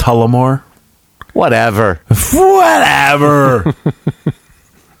bourbon. Tullamore? Whatever. Whatever.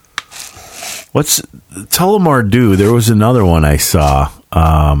 What's Tullamore Dew? There was another one I saw,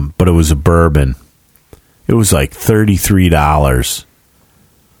 but it was a bourbon. It was like $33.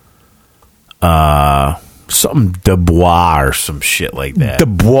 Something Dubois or some shit like that.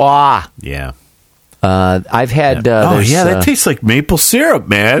 Dubois. Yeah. I've had. That tastes like maple syrup,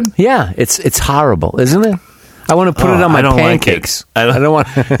 man. Yeah, it's horrible, isn't it? I want to put it on my pancakes. Like it. I don't want.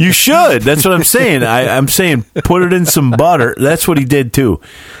 You should. That's what I'm saying. I'm saying put it in some butter. That's what he did too.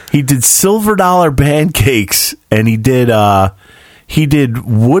 He did Silver Dollar pancakes, and he did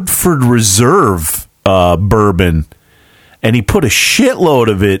Woodford Reserve bourbon, and he put a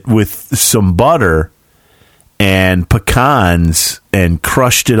shitload of it with some butter and pecans and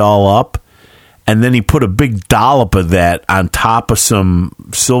crushed it all up. And then he put a big dollop of that on top of some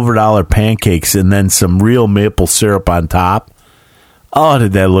Silver Dollar pancakes and then some real maple syrup on top. Oh,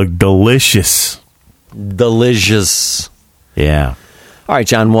 did that look delicious. Delicious. Yeah. All right,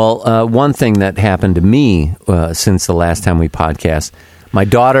 John. Well, one thing that happened to me since the last time we podcast, my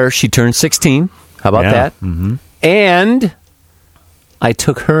daughter, she turned 16. How about that? Mm-hmm. And I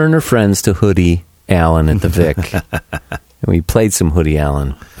took her and her friends to Hoodie Allen at the Vic. And we played some Hoodie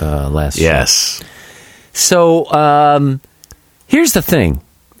Allen last year. Yes. So here's the thing.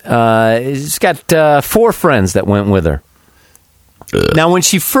 She's got 4 friends that went with her. Now, when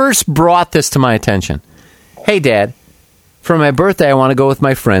she first brought this to my attention, hey, Dad, for my birthday, I want to go with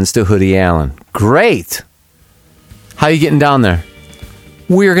my friends to Hoodie Allen. Great. How you getting down there?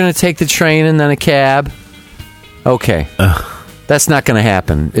 We're going to take the train and then a cab. Okay. That's not going to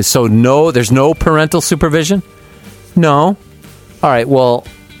happen. So there's no parental supervision? No. All right, well,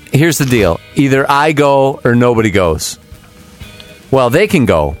 here's the deal. Either I go or nobody goes. Well, they can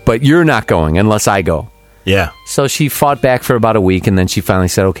go, but you're not going unless I go. Yeah. So she fought back for about a week, and then she finally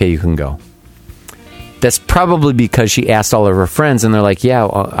said, okay, you can go. That's probably because she asked all of her friends, and they're like, yeah,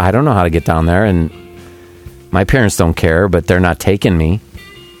 well, I don't know how to get down there, and my parents don't care, but they're not taking me.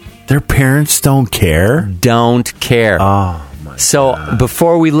 Their parents don't care? Don't care. Oh. So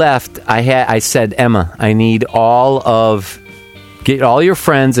before we left, I said, Emma, I need get all your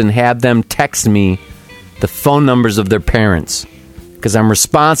friends and have them text me the phone numbers of their parents because I'm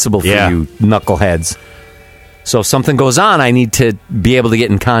responsible for you knuckleheads. So if something goes on, I need to be able to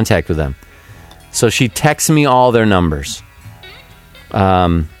get in contact with them. So she texts me all their numbers.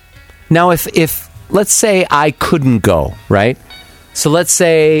 Now, if let's say I couldn't go, right? So let's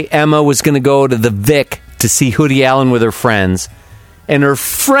say Emma was going to go to the Vic to see Hoodie Allen with her friends, and her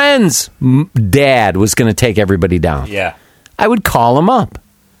friend's dad was going to take everybody down. Yeah. I would call him up,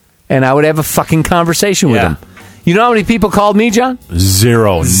 and I would have a fucking conversation with him. You know how many people called me, John?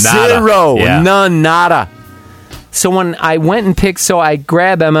 Zero. Nada. Zero. Yeah. None. Nada. So when I went and so I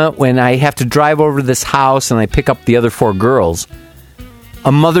grab Emma when I have to drive over to this house, and I pick up the other 4 girls,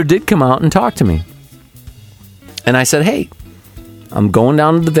 a mother did come out and talk to me. And I said, hey, I'm going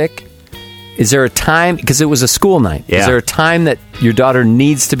down to the Vic. Is there a time, because it was a school night, is there a time that your daughter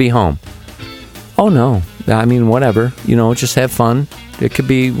needs to be home? Oh, no. I mean, whatever. Just have fun. It could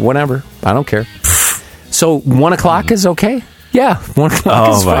be whatever. I don't care. So 1 o'clock is okay? Yeah, 1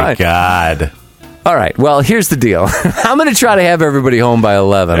 o'clock is fine. Oh, my God. All right. Well, here's the deal. I'm going to try to have everybody home by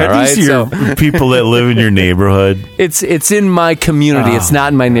 11, all right? These are people that live in your neighborhood. It's in my community. It's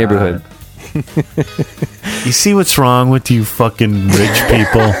not in my neighborhood. You see what's wrong with you fucking rich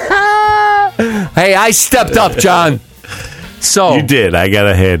people? Hey, I stepped up, John. So you did. I got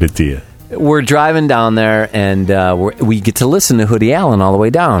to hand it to you. We're driving down there, and we get to listen to Hoodie Allen all the way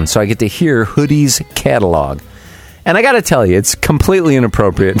down. So I get to hear Hoodie's catalog. And I got to tell you, it's completely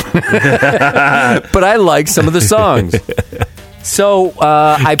inappropriate. But I like some of the songs. So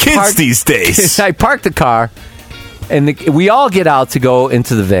I Kids these days. I parked the car, and we all get out to go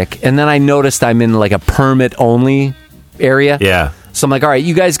into the Vic. And then I noticed I'm in like a permit-only area. Yeah. So I'm like, all right,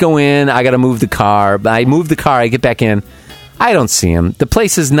 you guys go in. I got to move the car. I move the car. I get back in. I don't see him. The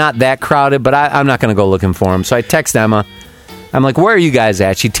place is not that crowded, but I'm not going to go looking for him. So I text Emma. I'm like, where are you guys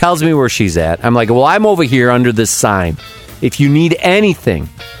at? She tells me where she's at. I'm like, well, I'm over here under this sign. If you need anything,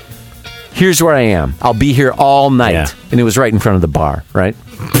 here's where I am. I'll be here all night. Yeah. And it was right in front of the bar, right?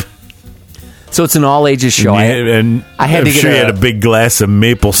 So it's an all-ages show. I had to get you had a big glass of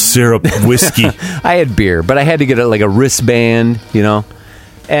maple syrup whiskey. I had beer, but I had to get a wristband,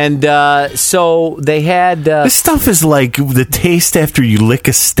 And so they had... this stuff is like the taste after you lick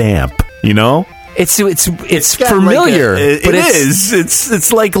a stamp, It's familiar. It is.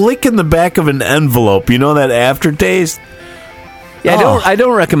 It's like licking the back of an envelope. You know that aftertaste? Yeah, I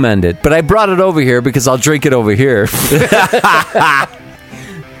don't recommend it, but I brought it over here because I'll drink it over here.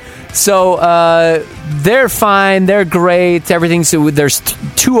 So they're fine. They're great. Everything's... There's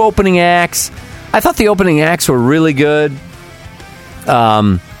 2 opening acts. I thought the opening acts were really good.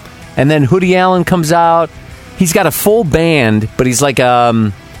 And then Hoodie Allen comes out. He's got a full band, but he's like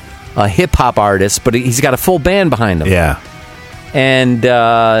a hip-hop artist, but he's got a full band behind him. Yeah. And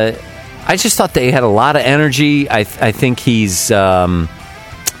I I just thought they had a lot of energy. I think he's like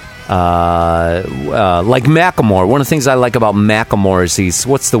Macklemore. One of the things I like about Macklemore is he's,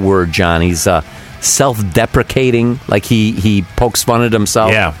 what's the word, John? He's self-deprecating. Like he pokes fun at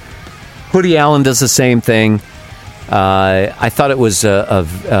himself. Yeah. Woody Allen does the same thing. I thought it was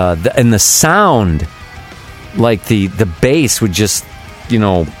and the sound, like the bass would just,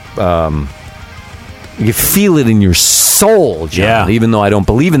 you feel it in your soul, John. Yeah. Even though I don't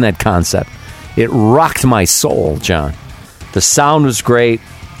believe in that concept, it rocked my soul, John. The sound was great.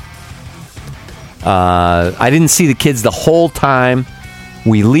 I didn't see the kids the whole time.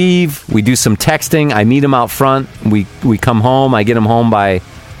 We leave. We do some texting. I meet them out front. We come home. I get them home by,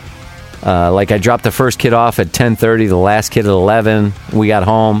 I dropped the first kid off at 10:30, the last kid at 11. We got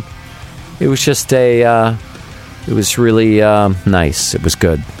home. It was just it was really nice. It was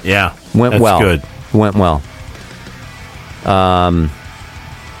good. Yeah. Went that's well. Good. Went well. I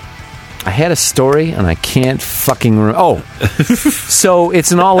had a story, and I can't fucking remember. Oh, so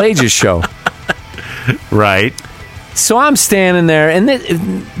it's an all-ages show. Right. So I'm standing there, and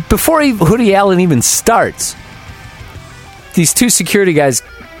before Woody Allen even starts, these two security guys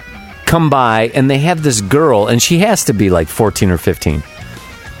come by, and they have this girl, and she has to be like 14 or 15.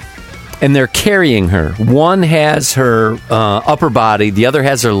 And they're carrying her. One has her upper body, the other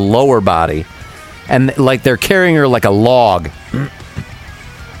has her lower body. And like they're carrying her like a log.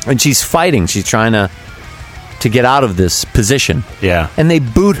 And she's fighting. She's trying to get out of this position. Yeah. And they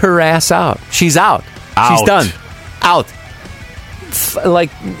boot her ass out. She's out. She's done. Out.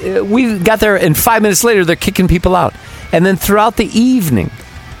 We got there, and 5 minutes later, they're kicking people out. And then throughout the evening,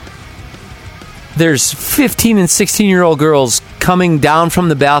 there's 15 and 16-year-old girls coming down from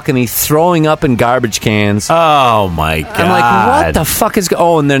the balcony, throwing up in garbage cans. Oh, my God. I'm like, what the fuck is...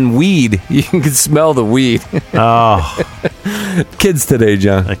 Oh, and then weed. You can smell the weed. Oh. Kids today,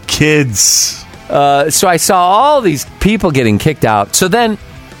 John. Kids. So I saw all these people getting kicked out. So then,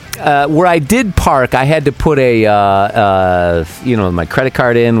 where I did park, I had to put my credit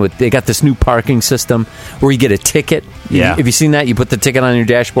card in. They got this new parking system where you get a ticket. Yeah. Have you seen that? You put the ticket on your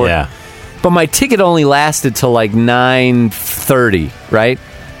dashboard? Yeah. But my ticket only lasted till like 9:30, right?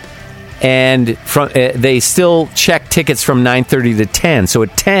 And they still check tickets from 9:30 to 10. So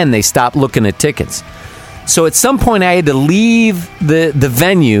at 10, they stopped looking at tickets. So at some point, I had to leave the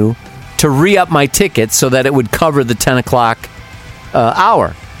venue to re-up my ticket so that it would cover the 10 o'clock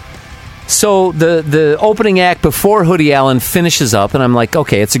hour. So the opening act before Woody Allen finishes up, and I'm like,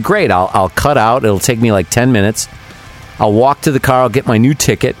 okay, it's great. I'll cut out. It'll take me like 10 minutes. I'll walk to the car. I'll get my new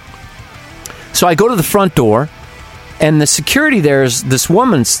ticket. So I go to the front door, and the security there is, this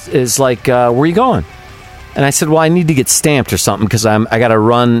woman is like, where are you going? And I said, well, I need to get stamped or something because I got to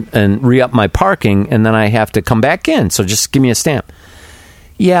run and re-up my parking, and then I have to come back in. So just give me a stamp.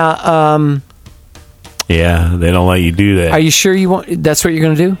 Yeah. Yeah, they don't let you do that. Are you sure that's what you're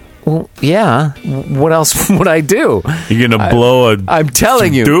going to do? Well, yeah. What else would I do? You're going to blow I'm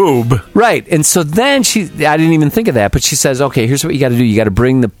telling you. Doob. Right. And so then I didn't even think of that, but she says, okay, here's what you got to do. You got to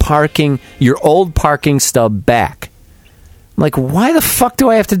bring your old parking stub back. I'm like, why the fuck do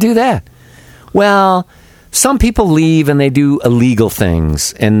I have to do that? Well, some people leave and they do illegal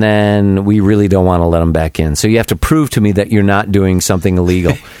things, and then we really don't want to let them back in. So you have to prove to me that you're not doing something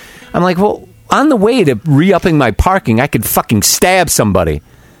illegal. I'm like, well, on the way to re-upping my parking, I could fucking stab somebody.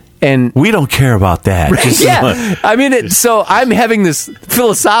 And we don't care about that. Yeah, I mean, so I'm having this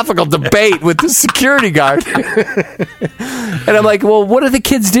philosophical debate with the security guard, and I'm like, "Well, what do the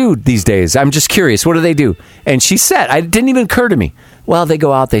kids do these days? I'm just curious. What do they do?" And she said, "It didn't even occur to me." Well, they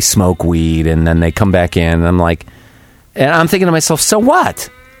go out, they smoke weed, and then they come back in. And I'm like, and I'm thinking to myself, "So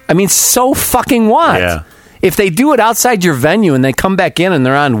what? I mean, so fucking what?" Yeah. If they do it outside your venue and they come back in and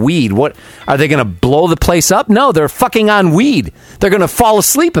they're on weed, what are they going to blow the place up? No, they're fucking on weed. They're going to fall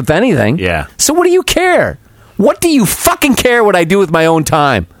asleep, if anything. Yeah. So what do you care? What do you fucking care what I do with my own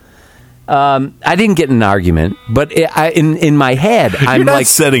time? I didn't get in an argument, but in my head, I'm You're not like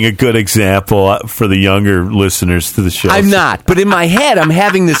setting a good example for the younger listeners to the show. I'm not, but in my head, I'm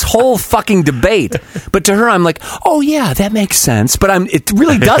having this whole fucking debate. But to her, I'm like, oh yeah, that makes sense. But it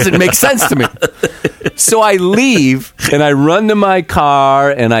really doesn't make sense to me. So I leave and I run to my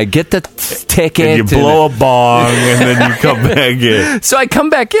car and I get the ticket. And you blow a bong and then you come back in. So I come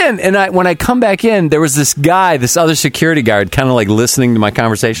back in, and when I come back in, there was this guy, this other security guard, kind of like listening to my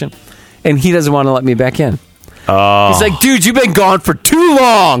conversation. And he doesn't want to let me back in. Oh. He's like, dude, you've been gone for too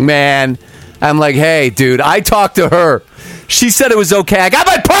long, man. I'm like, hey, dude, I talked to her. She said it was okay. I got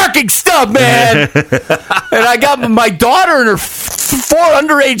my parking stub, man. And I got my daughter and her 4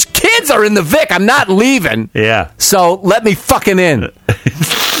 underage kids are in the Vic. I'm not leaving. Yeah. So let me fucking in.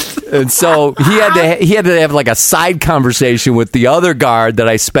 And so he had to have like a side conversation with the other guard that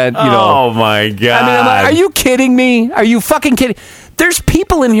I spent, Oh my God. I mean, I'm like, are you kidding me? Are you fucking kidding? There's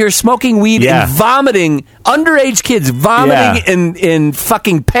people in here smoking weed and vomiting, underage kids vomiting in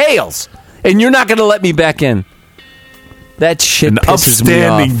fucking pails. And you're not going to let me back in. That shit An pisses me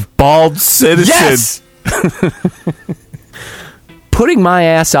upstanding, off. bald citizen. Yes! Putting my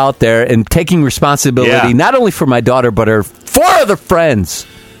ass out there and taking responsibility, not only for my daughter, but her 4 other friends.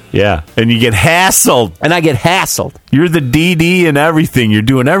 Yeah. And you get hassled. And I get hassled. You're the DD and everything. You're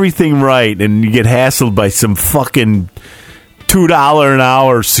doing everything right. And you get hassled by some fucking $2 an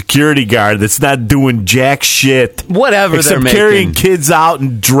hour security guard that's not doing jack shit. Whatever except they're carrying making. kids out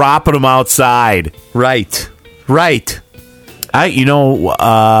and dropping them outside. Right.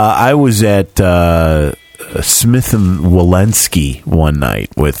 I was at Smith and Walensky one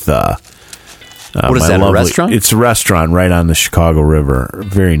night with what is that, a restaurant? It's a restaurant right on the Chicago River.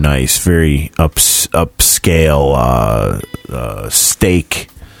 Very nice, very upscale steak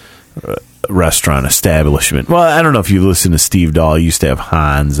restaurant establishment. Well, I don't know if you listen to Steve Dahl. He used to have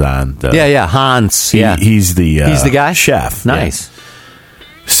Hans on. Hans. He's the guy? chef. Nice. Yeah.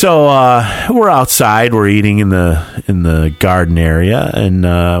 So we're outside. We're eating in the garden area, and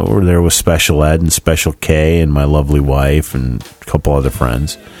we're there with Special Ed and Special K and my lovely wife and a couple other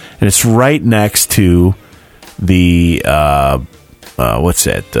friends. And it's right next to the what's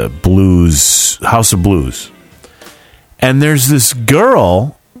that? The Blues House of Blues. And there's this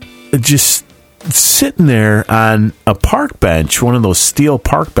girl just sitting there on a park bench, one of those steel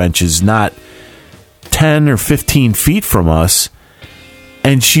park benches, not 10 or 15 feet from us.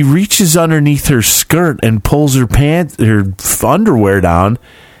 And she reaches underneath her skirt and pulls her underwear down,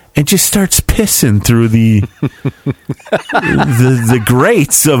 and just starts pissing through the the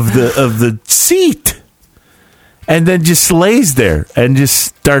grates of the seat, and then just lays there and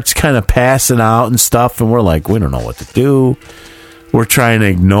just starts kind of passing out and stuff. And we're like, we don't know what to do. We're trying to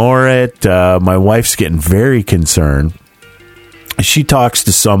ignore it. My wife's getting very concerned. She talks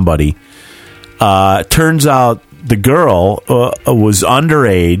to somebody. Turns out the girl was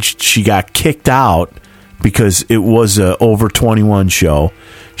underage. She got kicked out because it was a over 21 show.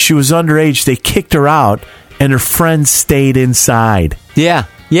 She was underage. They kicked her out, and her friends stayed inside. Yeah.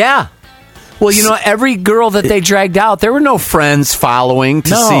 Well, every girl that they dragged out, there were no friends following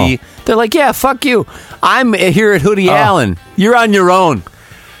to see. They're like, yeah, fuck you. I'm here at Hoodie Allen. You're on your own.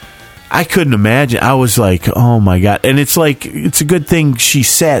 I couldn't imagine. I was like, oh my God. And it's like, it's a good thing she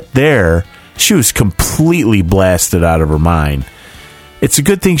sat there. She was completely blasted out of her mind. It's a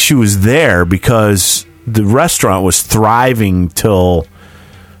good thing she was there because the restaurant was thriving till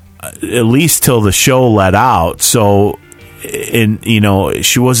the show let out. So,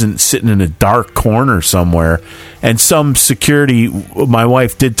 she wasn't sitting in a dark corner somewhere. And some security, my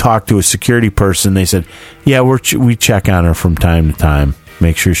wife did talk to a security person. They said, yeah, we check on her from time to time,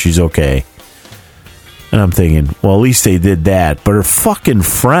 make sure she's okay. And I'm thinking, well, at least they did that. But her fucking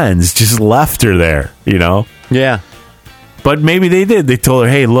friends just left her there, Yeah. But maybe they did. They told her,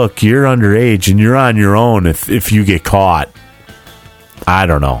 hey, look, you're underage and you're on your own if you get caught. I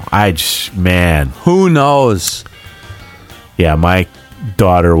don't know. Who knows? Yeah, my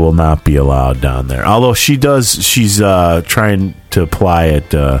daughter will not be allowed down there. Although she's trying to apply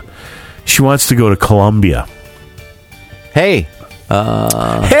at, she wants to go to Columbia. Hey.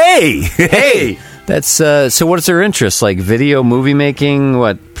 Hey. That's so. What's her interest? Like video, movie making,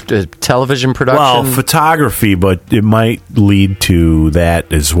 television production? Well, photography, but it might lead to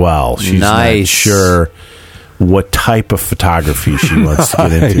that as well. She's not sure what type of photography she wants to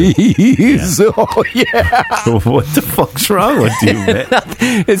get into. Oh, yeah. What the fuck's wrong with you, man?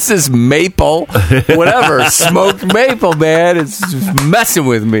 It's this maple, whatever, smoked maple, man. It's just messing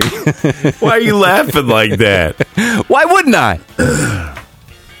with me. Why are you laughing like that? Why wouldn't I?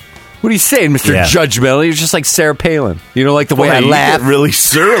 What are you saying, Mr. Judgmental? You're just like Sarah Palin. You don't like the way I laugh? Get really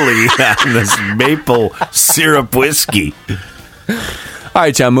surly on this maple syrup whiskey. All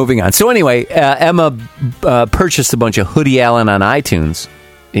right, John, moving on. So anyway, Emma purchased a bunch of Hoodie Allen on iTunes,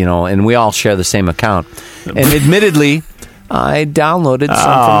 and we all share the same account. And admittedly, I downloaded some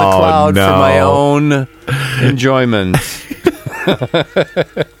from the cloud for my own enjoyment.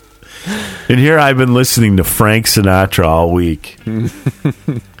 And here I've been listening to Frank Sinatra all week.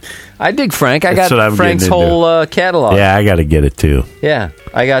 I dig Frank. I got Frank's whole catalog. Yeah, I got to get it too. Yeah,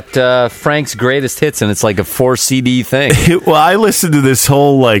 I got Frank's greatest hits, and it's like a 4 CD thing. Well, I listened to this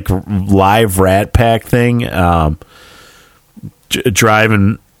whole live Rat Pack thing.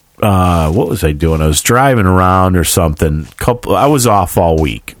 Driving, what was I doing? I was driving around or something. I was off all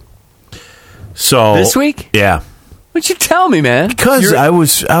week. So this week? Yeah. What'd you tell me, man? Because I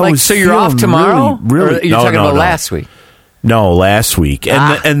was So you're off feeling tomorrow? Really, Or you're talking about last week? No, last week.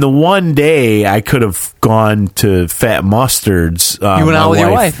 And the one day I could have gone to Fat Mustard's. You went out with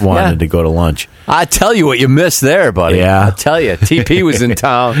your wife. Wanted to go to lunch. I tell you what you missed there, buddy. Yeah. I tell you, TP was in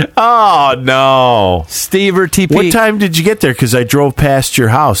town. Oh, no. Steve or TP? What time did you get there? Because I drove past your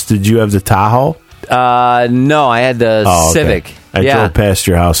house. Did you have the Tahoe? No, I had the Civic. I drove past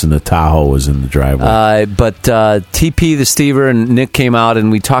your house and the Tahoe was in the driveway. But TP, the Stever, and Nick came out and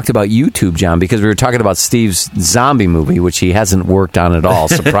we talked about YouTube, John, because we were talking about Steve's zombie movie, which he hasn't worked on at all.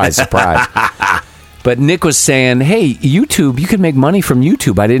 Surprise, surprise. But Nick was saying, hey, YouTube, you can make money from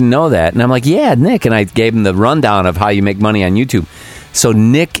YouTube. I didn't know that. And I'm like, yeah, Nick. And I gave him the rundown of how you make money on YouTube. So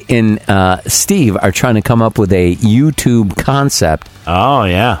Nick and Steve are trying to come up with a YouTube concept. Oh,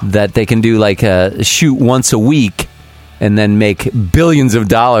 yeah. That they can do like a shoot once a week and then make billions of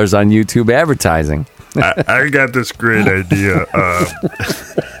dollars on YouTube advertising. I got this great idea.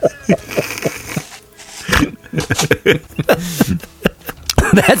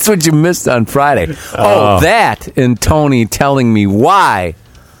 That's what you missed on Friday. Oh, that and Tony telling me why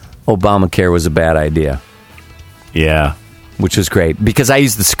Obamacare was a bad idea. Yeah. Which was great because I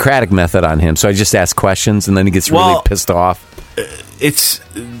used the Socratic method on him. So I just ask questions and then he gets really pissed off. It's,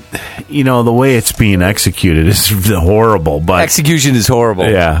 the way it's being executed is horrible. But execution is horrible.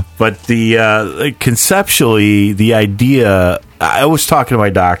 Yeah. But the conceptually, the idea, I was talking to my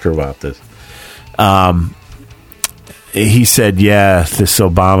doctor about this. He said, yeah, this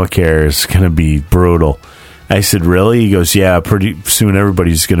Obamacare is going to be brutal. I said, really? He goes, yeah, pretty soon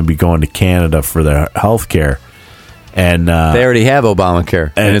everybody's going to be going to Canada for their health care. And they already have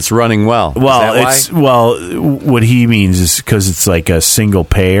Obamacare, and it's running well. Well, what he means is because it's like a single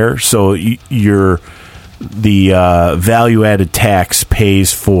payer, so the value added tax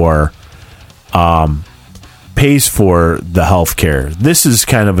pays for the health care. This is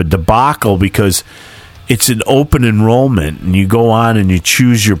kind of a debacle because it's an open enrollment, and you go on and you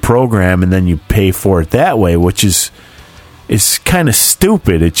choose your program, and then you pay for it that way, which is kind of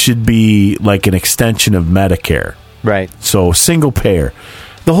stupid. It should be like an extension of Medicare. Right. So single payer.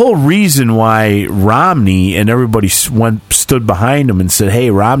 The whole reason why Romney and everybody stood behind him and said, hey,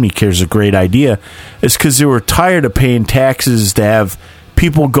 Romney Care's a great idea, is because they were tired of paying taxes to have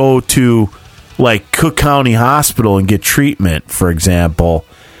people go to like Cook County Hospital and get treatment, for example.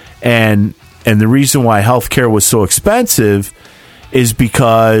 And the reason why healthcare was so expensive is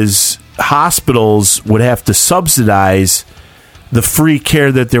because hospitals would have to subsidize the free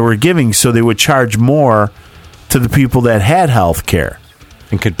care that they were giving, so they would charge more to the people that had health care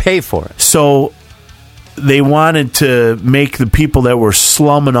and could pay for it. So they wanted to make the people that were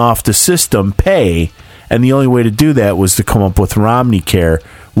slumming off the system pay, and the only way to do that was to come up with Romney Care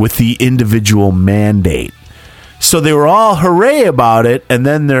with the individual mandate. So they were all hooray about it, and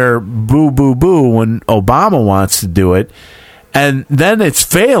then they're boo, boo, boo when Obama wants to do it. And then it's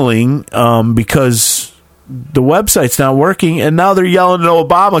failing because the website's not working, and now they're yelling at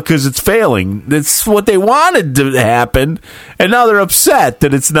Obama because it's failing. That's what they wanted to happen, and now they're upset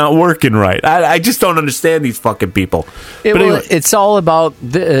that it's not working right. I just don't understand these fucking people. Anyway, it's all about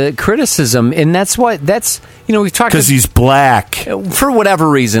the criticism, and we've talked because he's black for whatever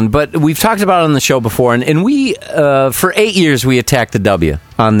reason, but we've talked about it on the show before, and we for 8 years we attacked the W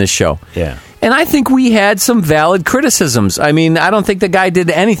on this show. Yeah. And I think we had some valid criticisms. I mean, I don't think the guy did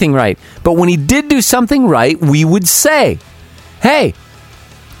anything right. But when he did do something right, we would say, hey,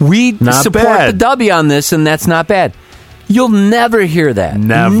 we support the W on this, and that's not bad. You'll never hear that.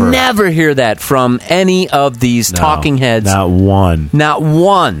 Never hear that from any of these talking heads. Not one. Not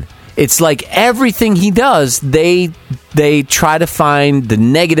one. It's like everything he does, they try to find the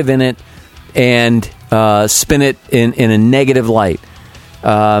negative in it and spin it in a negative light.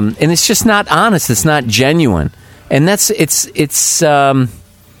 And it's just not honest. It's not genuine, and it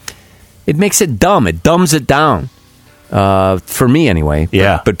makes it dumb. It dumbs it down for me anyway.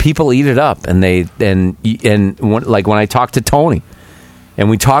 Yeah. But people eat it up, and like when I talk to Tony, and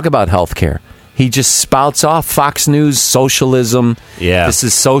we talk about healthcare, he just spouts off Fox News socialism. Yeah, this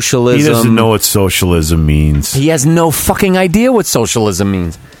is socialism. He doesn't know what socialism means. He has no fucking idea what socialism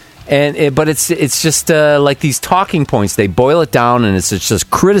means. But it's just like these talking points. They boil it down, and it's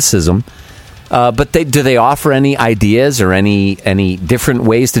just criticism. But do they offer any ideas or any different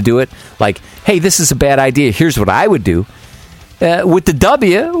ways to do it? Like, hey, this is a bad idea. Here's what I would do. With the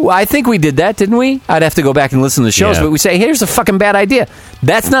W, I think we did that, didn't we? I'd have to go back and listen to the shows, but we say, here's a fucking bad idea.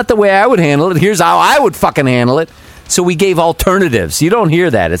 That's not the way I would handle it. Here's how I would fucking handle it. So we gave alternatives. You don't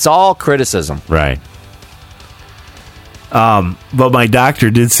hear that. It's all criticism. Right. But my doctor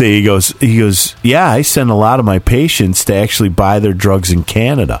did say, he goes, yeah, I send a lot of my patients to actually buy their drugs in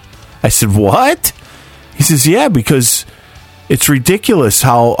Canada. I said, what? He says, yeah, because it's ridiculous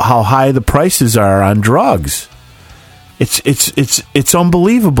how high the prices are on drugs. It's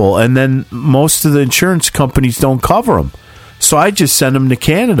unbelievable. And then most of the insurance companies don't cover them. So I just send them to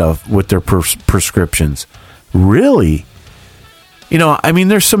Canada with their prescriptions. Really? You know, I mean,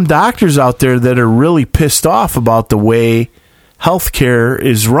 there's some doctors out there that are really pissed off about the way healthcare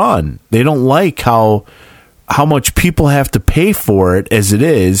is run. They don't like how much people have to pay for it as it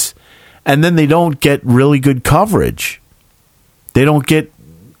is, and then they don't get really good coverage. They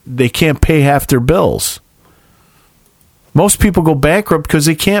can't pay half their bills. Most people go bankrupt because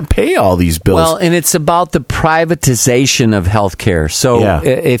they can't pay all these bills. Well, and it's about the privatization of healthcare. So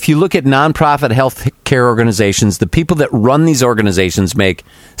if you look at nonprofit healthcare organizations, the people that run these organizations make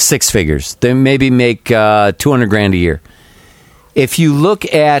six figures. They maybe make $200,000 a year. If you look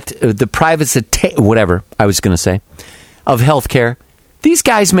at the whatever I was going to say, of healthcare, these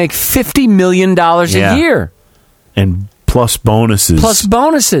guys make $50 million a year. And plus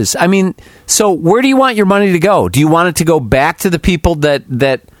bonuses. I mean, so where do you want your money to go? Do you want it to go back to the people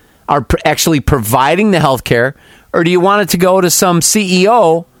that are actually providing the health care? Or do you want it to go to some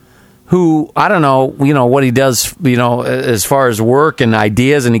CEO who, I don't know, what he does, as far as work and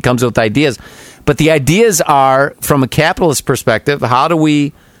ideas, and he comes up with ideas. But the ideas are, from a capitalist perspective, how do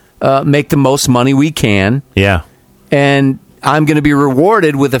we make the most money we can? Yeah. And I'm going to be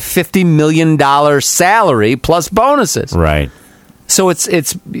rewarded with a $50 million salary plus bonuses. Right. So it's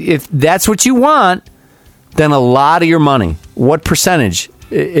if that's what you want, then a lot of your money, what percentage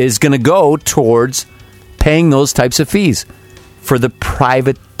is going to go towards paying those types of fees for the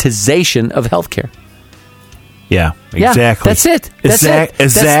privatization of healthcare? Yeah, exactly. That's it.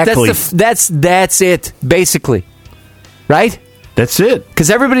 Exactly. That's it, basically. Right? That's it. Because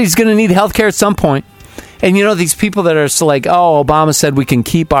everybody's going to need healthcare at some point. And these people that are so like, oh, Obama said we can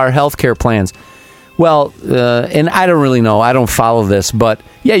keep our health care plans. Well, and I don't really know. I don't follow this. But,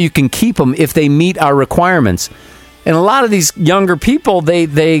 yeah, you can keep them if they meet our requirements. And a lot of these younger people,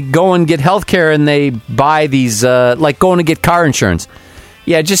 they go and get health care and they buy these, like going to get car insurance.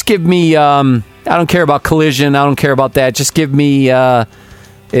 Yeah, just give me, I don't care about collision. I don't care about that. Just give me,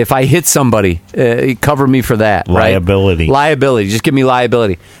 if I hit somebody, cover me for that. Liability. Right? Liability. Just give me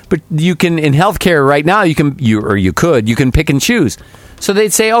liability. But you can, in healthcare right now, you can pick and choose. So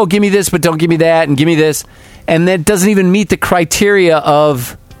they'd say, oh, give me this, but don't give me that, and give me this. And that doesn't even meet the criteria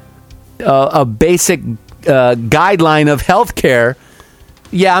of a basic guideline of healthcare.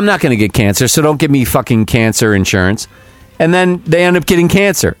 Yeah, I'm not going to get cancer, so don't give me fucking cancer insurance. And then they end up getting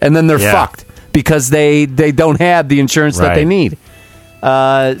cancer, and then they're fucked because they don't have the insurance that they need.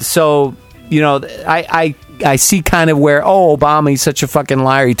 So, I see kind of where, Obama, he's such a fucking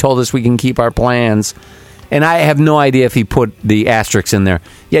liar. He told us we can keep our plans. And I have no idea if he put the asterisks in there.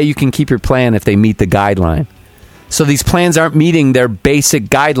 Yeah, you can keep your plan if they meet the guideline. So these plans aren't meeting their basic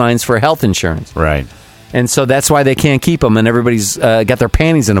guidelines for health insurance. Right. And so that's why they can't keep them, and everybody's got their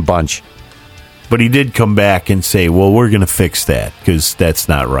panties in a bunch. But he did come back and say, well, we're going to fix that because that's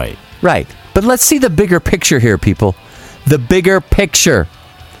not right. Right. But let's see the bigger picture here, people. The bigger picture.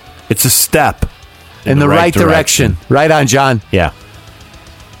 It's a step in the right direction. Right on, John. Yeah.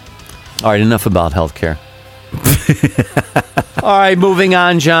 All right, enough about healthcare. All right, moving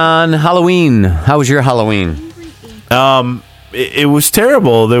on, John. Halloween. How was your Halloween? It was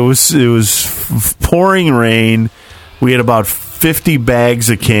terrible. It was pouring rain. We had about 50 bags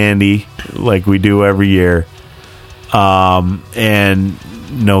of candy, like we do every year, and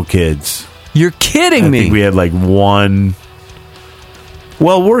no kids. You're kidding me. I think we had like one.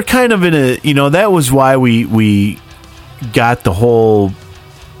 Well, we're kind of in a, that was why we got the whole,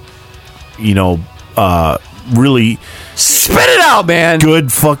 really spit it out, man.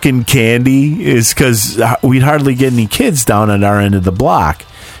 Good fucking candy is because we'd hardly get any kids down at our end of the block.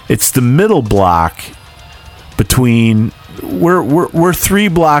 It's the middle block between we're 3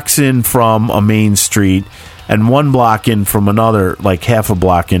 blocks in from a main street and 1 block in from another, like half a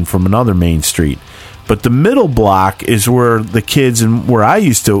block in from another main street. But the middle block is where the kids and where I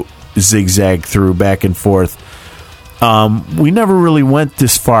used to zigzag through back and forth. We never really went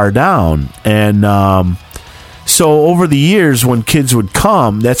this far down. And so over the years when kids would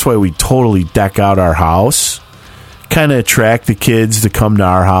come, that's why we totally deck out our house, kind of attract the kids to come to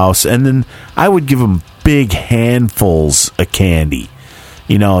our house. And then I would give them big handfuls of candy.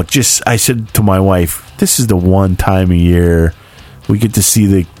 I said to my wife, this is the one time a year we get to see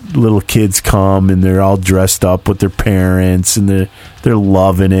the little kids come and they're all dressed up with their parents and they're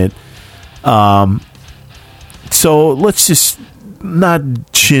loving it. So let's just not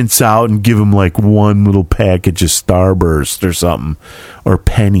chintz out and give them like one little package of Starburst or something, or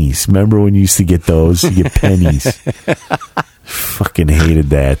pennies. Remember when you used to get those? You get pennies. Fucking hated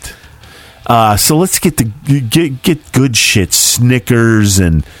that. So let's get good shit. Snickers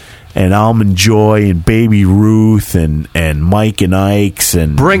and Almond Joy and Baby Ruth and Mike and Ike's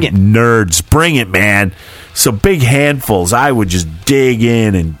and Bring it. Nerds. Bring it, man. So big handfuls. I would just dig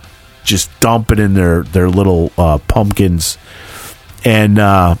in and just dump it in their little pumpkins,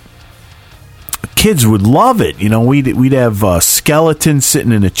 and kids would love it. You know, we'd have a skeleton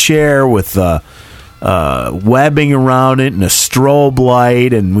sitting in a chair with webbing around it and a strobe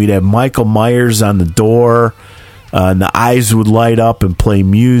light, and we'd have Michael Myers on the door, and the eyes would light up and play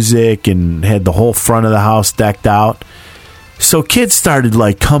music, and had the whole front of the house decked out. So kids started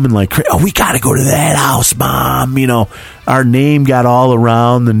like coming like, oh, we got to go to that house, Mom. You know, our name got all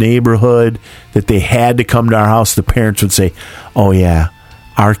around the neighborhood that they had to come to our house. The parents would say, oh, yeah,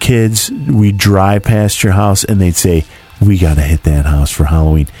 our kids, we drive past your house, and they'd say, we got to hit that house for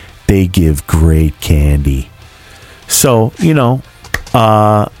Halloween. They give great candy. So, you know.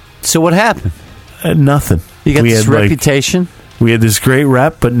 So what happened? Nothing. You got this reputation? We had this great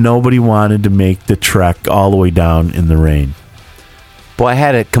rep, but nobody wanted to make the trek all the way down in the rain. Boy, I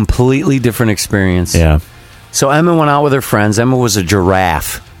had a completely different experience. Yeah. So Emma went out with her friends. Emma was a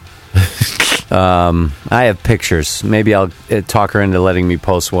giraffe. I have pictures. Maybe I'll talk her into letting me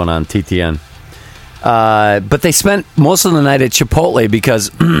post one on TTN. But they spent most of the night at Chipotle because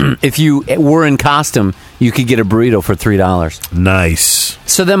if you were in costume, you could get a burrito for $3. Nice.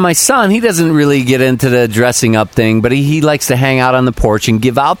 So then my son, he doesn't really get into the dressing up thing, but he likes to hang out on the porch and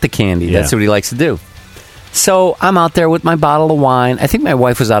give out the candy. Yeah. That's what he likes to do. So I'm out there with my bottle of wine. I think my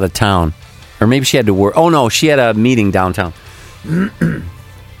wife was out of town. Or maybe she had to work. Oh, no, she had a meeting downtown.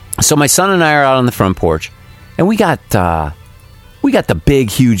 So my son and I are out on the front porch, and we got the big,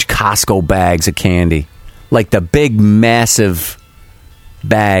 huge Costco bags of candy. Like the big, massive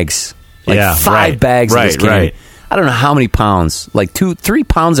bags. Like 5 bags of this candy. Right. I don't know how many pounds. Like 2-3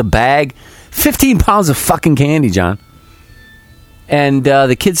 pounds a bag. 15 pounds of fucking candy, John. And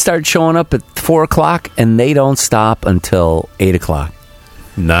the kids start showing up at 4 o'clock, and they don't stop until 8 o'clock.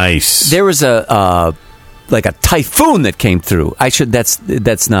 Nice. There was a typhoon that came through.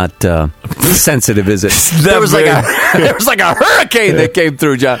 That's not sensitive, is it? There was like a hurricane that came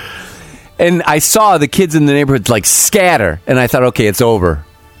through, John. And I saw the kids in the neighborhood like scatter, and I thought, okay, it's over.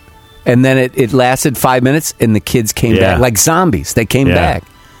 And then it lasted 5 minutes, and the kids came back like zombies. They came back.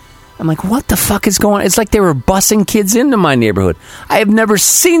 I'm like, what the fuck is going on? It's like they were busing kids into my neighborhood. I have never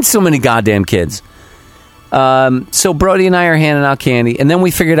seen so many goddamn kids. So Brody and I are handing out candy, and then we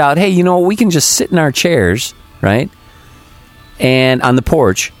figured out, hey, you know what? We can just sit in our chairs, right? And on the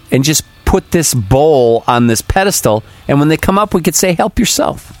porch, and just put this bowl on this pedestal, and when they come up, we could say, help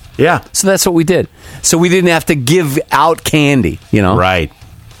yourself. Yeah. So that's what we did. So we didn't have to give out candy, you know? Right.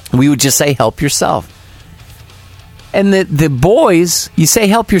 We would just say, help yourself. And the boys, you say,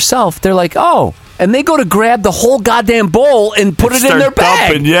 help yourself, they're like, oh. And they go to grab the whole goddamn bowl and put it in their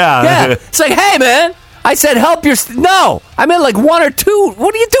bag. Dumping, yeah. It's like, hey, man, I said help your... No, I meant like 1 or 2.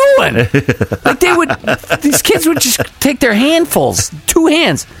 What are you doing? Like these kids would just take their handfuls, 2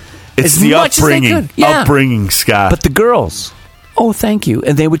 hands. It's as the much upbringing. As they could. Yeah. Upbringing, Scott. But the girls, oh, thank you.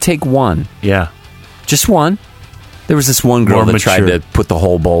 And they would take 1. Yeah. Just 1. There was this one girl that tried to put the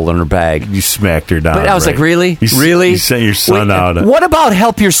whole bowl in her bag. You smacked her down. But I was like, really? You sent your son out. What about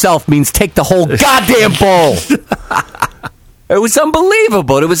help yourself means take the whole goddamn bowl? It was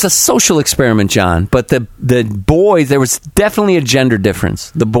unbelievable. It was a social experiment, John. But the boys, there was definitely a gender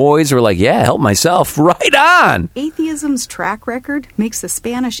difference. The boys were like, yeah, help myself. Right on. Atheism's track record makes the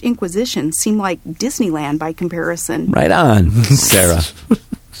Spanish Inquisition seem like Disneyland by comparison. Right on, Sarah.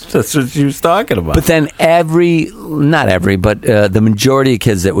 That's what she was talking about. But then not every, but the majority of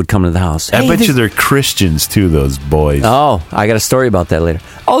kids that would come to the house. I bet you they're Christians too, those boys. Oh, I got a story about that later.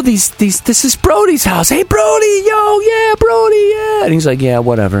 Oh, this is Brody's house. Hey, Brody, yo, yeah, Brody, yeah. And he's like, yeah,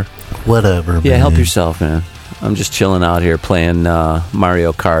 whatever. Whatever, man. Yeah, help yourself, man. I'm just chilling out here playing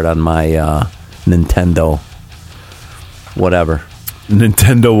Mario Kart on my Nintendo whatever.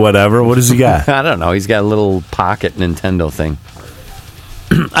 Nintendo whatever? What does he got? I don't know. He's got a little pocket Nintendo thing.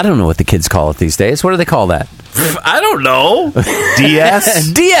 I don't know what the kids call it these days. What do they call that? I don't know. DS?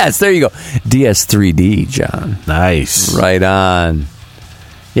 DS, there you go. DS 3D, John. Nice. Right on.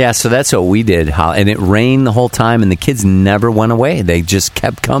 Yeah, so that's what we did. And it rained the whole time, and the kids never went away. They just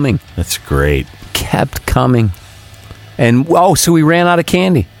kept coming. That's great. Kept coming. And, so we ran out of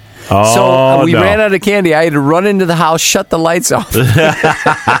candy. Oh, so we ran out of candy. I had to run into the house, shut the lights off, and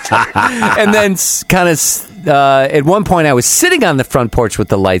then kind of at one point I was sitting on the front porch with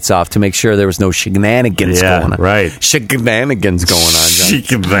the lights off to make sure there was no shenanigans going on. Right. Shenanigans going on, John.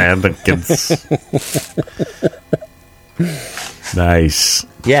 Shenanigans. Nice.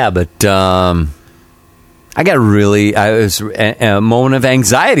 Yeah, but I was a moment of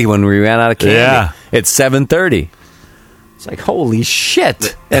anxiety when we ran out of candy. Yeah. At 7:30. It's like, holy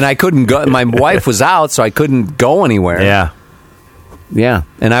shit. And I couldn't go. My wife was out, so I couldn't go anywhere. Yeah. Yeah.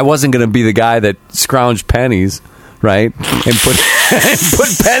 And I wasn't going to be the guy that scrounged pennies, right? And put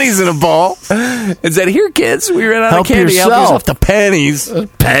pennies in a bowl and said, here, kids, we ran out Help of candy. yourself. Help yourself to pennies.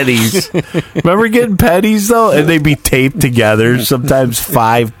 Pennies. Remember getting pennies, though? And they'd be taped together, sometimes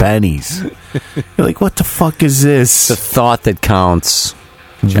 5 pennies. You're like, what the fuck is this? The thought that counts,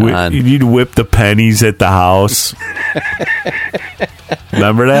 John. You'd whip the pennies at the house.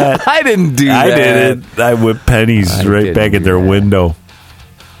 Remember that? I didn't do that. I did it. I whipped pennies right back at their window.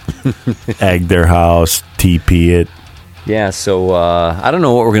 Egg their house, TP it. Yeah, so I don't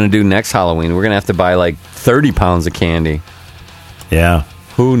know what we're going to do next Halloween. We're going to have to buy like 30 pounds of candy. Yeah.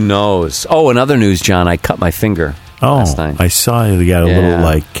 Who knows? Oh, and other news, John, I cut my finger last night. I saw you got a little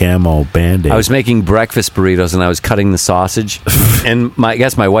like camo Band-Aid. I was making breakfast burritos and I was cutting the sausage. And I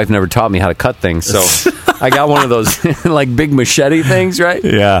guess my wife never taught me how to cut things, so I got one of those like big machete things, right?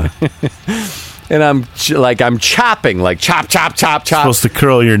 Yeah. And I'm chopping, like chop, chop, chop, chop. Supposed to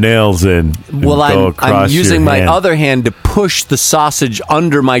curl your nails in. Well, I'm using my other hand to push the sausage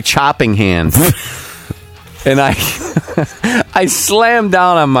under my chopping hand. And I slammed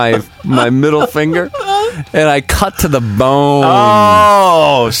down on my middle finger, and I cut to the bone.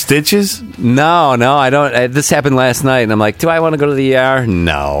 Oh, stitches? No, I don't. This happened last night, and I'm like, do I want to go to the ER?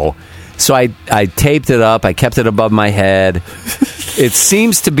 No. So I taped it up. I kept it above my head. It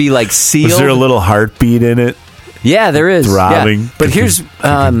seems to be like sealed. Is there a little heartbeat in it? Yeah, there is. Throbbing. Yeah. But here's, do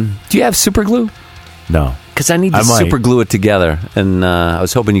you have super glue? No. Because I need to super glue it together, and I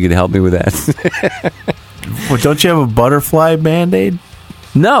was hoping you could help me with that. Well, don't you have a butterfly Band-Aid?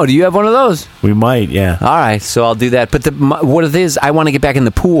 No, do you have one of those? We might, yeah. All right, so I'll do that. But what it is, I want to get back in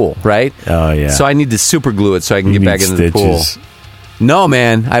the pool, right? Oh, yeah. So I need to super glue it so I can get back into the pool. No,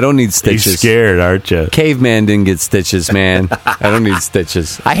 man, I don't need stitches. You're scared, aren't you? Caveman didn't get stitches, man. I don't need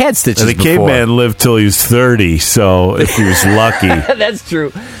stitches. I had stitches the before. caveman lived till he was 30, so if he was lucky. That's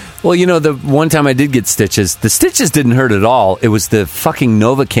true. Well, you know, the one time I did get stitches, the stitches didn't hurt at all. It was the fucking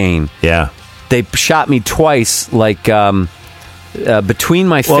Novocaine. Yeah. They shot me twice, like between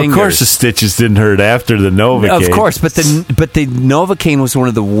my fingers. Well, of course the stitches didn't hurt after the Novocaine. Of course, but the Novocaine was one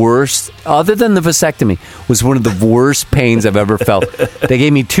of the worst, other than the vasectomy, was one of the worst pains I've ever felt. They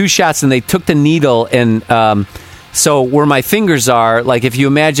gave me 2 shots, and they took the needle, and so where my fingers are, like if you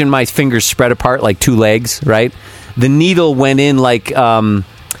imagine my fingers spread apart like 2 legs, right? The needle went in like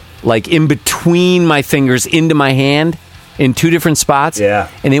in between my fingers into my hand in 2 different spots. Yeah.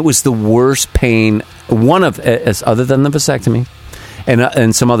 And it was the worst pain, other than the vasectomy.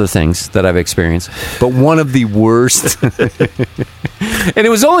 And some other things that I've experienced, but one of the worst. And it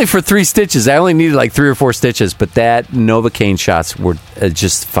was only for 3 stitches. I only needed like 3 or 4 stitches, but that Novocaine shots were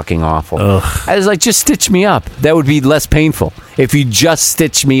just fucking awful. Ugh. I was like, just stitch me up. That would be less painful if you just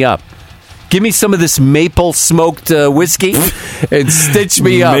stitch me up. Give me some of this maple smoked whiskey and stitch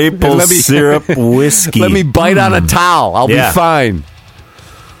me up. Maple syrup whiskey. Let me bite on a towel. I'll be fine.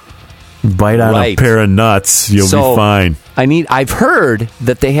 Bite on a pair of nuts, you'll be fine. I've heard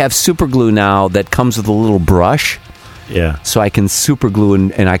that they have super glue now that comes with a little brush. Yeah. So I can super glue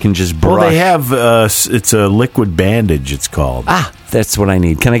and I can just brush. Well, they have, it's a liquid bandage, it's called. Ah, that's what I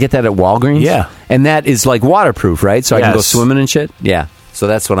need. Can I get that at Walgreens? Yeah. And that is like waterproof, right? So I can go swimming and shit? Yeah. So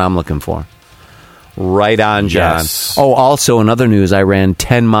that's what I'm looking for. Right on, John. Yes. Oh, also in other news, I ran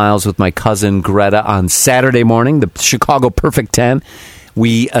 10 miles with my cousin Greta on Saturday morning, the Chicago Perfect 10.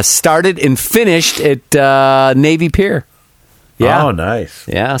 We started and finished at Navy Pier. Yeah. Oh, nice.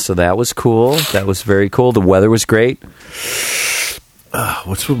 Yeah, so that was cool. That was very cool. The weather was great.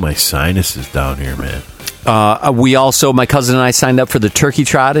 What's with my sinuses down here, man? We also, my cousin and I signed up for the Turkey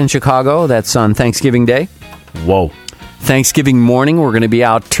Trot in Chicago. That's on Thanksgiving Day. Whoa. Thanksgiving morning, we're going to be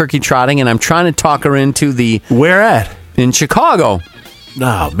out turkey trotting, and I'm trying to talk her into the... Where at? In Chicago.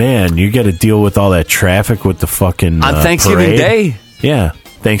 Oh, man, you got to deal with all that traffic with the fucking on Thanksgiving parade. Day? Yeah,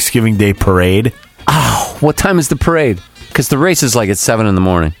 Thanksgiving Day parade. Oh, what time is the parade? Because the race is like at 7 in the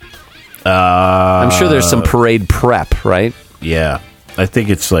morning. I'm sure there's some parade prep, right? Yeah, I think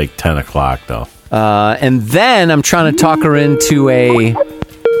it's like 10 o'clock, though. And then I'm trying to talk her into a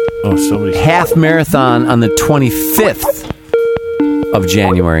half marathon on the 25th of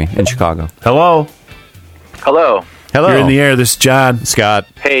January in Chicago. Hello. Hello. Hello. You're in the air. This is John. Scott.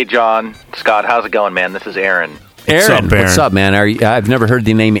 Hey, John. Scott, how's it going, man? This is Aaron. Aaron. What's up, man? I've never heard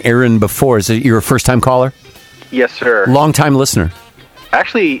the name Aaron before. Is it your first-time caller? Yes, sir. Long-time listener.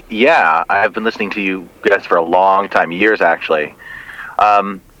 Actually, yeah. I've been listening to you guys for a long time, years, actually.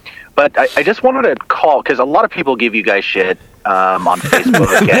 But I just wanted to call, because a lot of people give you guys shit on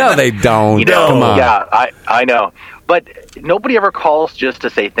Facebook. Again. No, they don't. You know, Come on. Yeah, I know. But nobody ever calls just to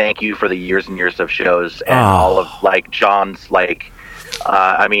say thank you for the years and years of shows and all of, like, John's, like,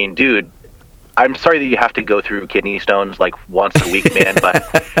 I mean, dude, I'm sorry that you have to go through kidney stones, like, once a week, man,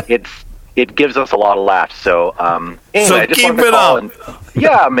 but it gives us a lot of laughs. So, anyway, So I just keep wanted to it call up. and,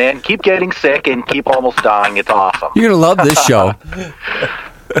 yeah, man, keep getting sick and keep almost dying. It's awesome. You're going to love this show.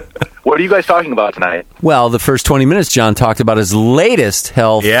 What are you guys talking about tonight? Well, the first 20 minutes, John talked about his latest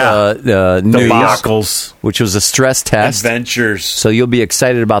health news, Debacles. which was a stress test. Adventures. So you'll be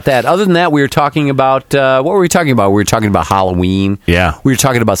excited about that. Other than that, we were talking about, what were we talking about? We were talking about Halloween. Yeah. We were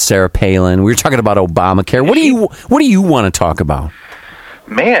talking about Sarah Palin. We were talking about Obamacare. What do you want to talk about?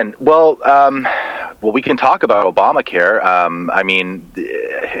 Man, well, we can talk about Obamacare. I mean,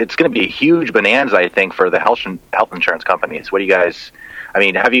 it's going to be a huge bonanza, I think, for the health insurance companies. What do you guys? I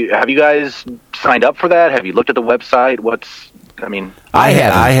mean, have you guys signed up for that? Have you looked at the website? I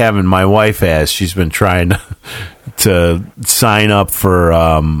haven't. My wife has. She's been trying to sign up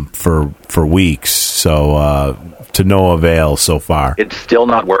for weeks. So to no avail so far. It's still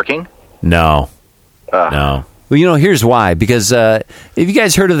not working? No. No. Well, here's why. Because have you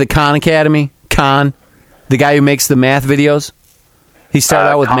guys heard of the Khan Academy? Khan, the guy who makes the math videos? He started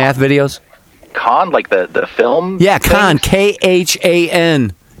out with math videos. Khan, like the film? Yeah, Khan, Khan.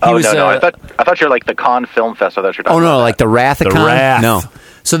 No. I thought you're like the Cannes Film Fest. I thought you're talking about like the Wrath of The Khan? Wrath. No.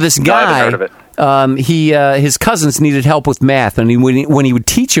 So this No, I haven't guy, heard of it. his cousins needed help with math, and when he would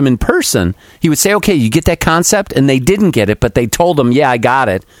teach them in person, he would say, "Okay, you get that concept?" And they didn't get it, but they told him, "Yeah, I got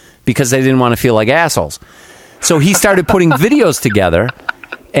it," because they didn't want to feel like assholes. So he started putting videos together,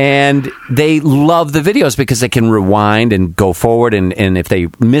 and they love the videos because they can rewind and go forward, and if they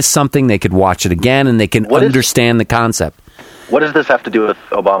miss something, they could watch it again, and they can understand the concept. What does this have to do with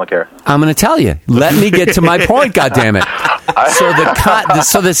Obamacare? I'm going to tell you. Let me get to my point, goddammit.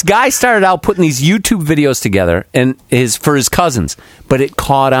 So this guy started out putting these YouTube videos together and for his cousins, but it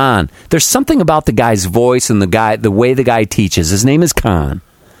caught on. There's something about the guy's voice and the way the guy teaches. His name is Khan,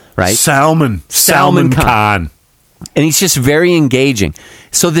 right? Salman Khan. And he's just very engaging.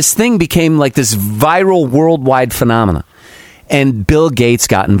 So this thing became like this viral worldwide phenomenon. And Bill Gates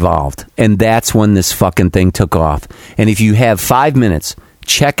got involved. And that's when this fucking thing took off. And if you have 5 minutes,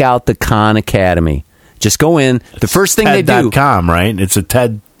 check out the Khan Academy. Just go in. The first thing they do... TED.com, right? It's a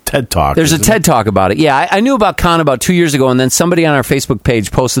TED Talk. There's a TED Talk about it. Yeah, I knew about Khan about 2 years ago, and then somebody on our Facebook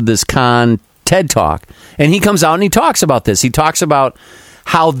page posted this Khan TED Talk. And he comes out and he talks about this. He talks about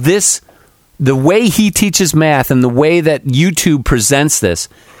how the way he teaches math and the way that YouTube presents this,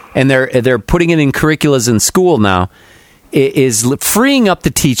 and they're putting it in curriculums in school now, is freeing up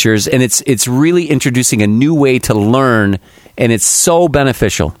the teachers, and it's really introducing a new way to learn, and it's so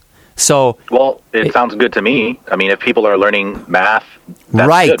beneficial. So, well, it sounds good to me. I mean, if people are learning math,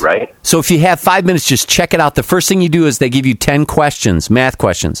 that's good, right? So if you have 5 minutes, just check it out. The first thing you do is they give you 10 questions, math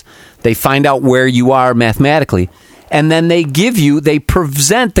questions. They find out where you are mathematically, and then they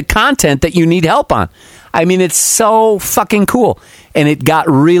present the content that you need help on. I mean, it's so fucking cool. And it got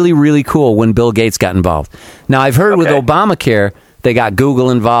really, really cool when Bill Gates got involved. Now, I've heard with Obamacare, they got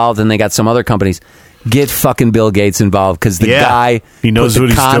Google involved and they got some other companies. Get fucking Bill Gates involved because the guy he knows put what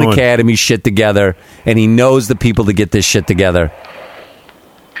the he's Khan doing. Academy shit together, and he knows the people to get this shit together.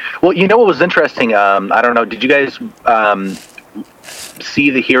 Well, you know what was interesting? I don't know. Did you guys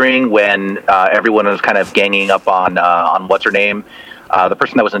see the hearing when everyone was kind of ganging up on what's her name? The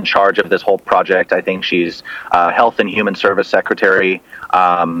person that was in charge of this whole project, I think she's Health and Human Service Secretary.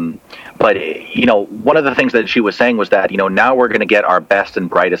 But, one of the things that she was saying was that, now we're going to get our best and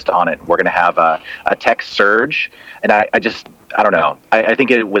brightest on it. We're going to have a tech surge. And I don't know. I think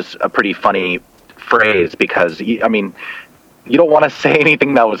it was a pretty funny phrase because, you don't want to say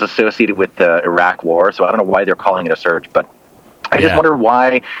anything that was associated with the Iraq war. So I don't know why they're calling it a surge, but I just wonder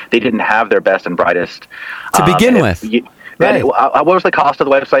why they didn't have their best and brightest. To begin with. Right. What was the cost of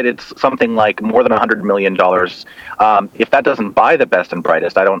the website? It's something like more than $100 million. If that doesn't buy the best and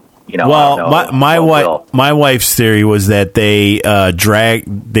brightest, I don't. Well, my wife's theory was that they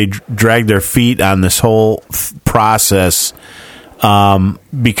dragged their feet on this whole process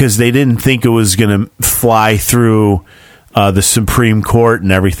because they didn't think it was going to fly through the Supreme Court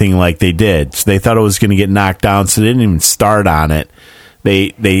and everything like they did. So they thought it was going to get knocked down, so they didn't even start on it.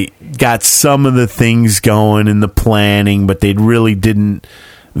 They got some of the things going in the planning, but they really didn't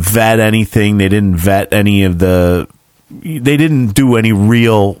vet anything. They didn't vet any of the. They didn't do any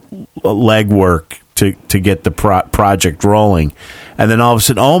real legwork to get the project rolling. And then all of a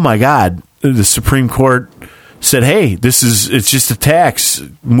sudden, oh my God, the Supreme Court said, "Hey, it's just a tax.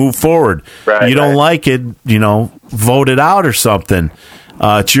 Move forward. You don't like it, vote it out or something.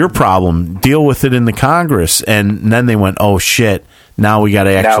 It's your problem. Deal with it in the Congress." And then they went, "Oh shit! Now we got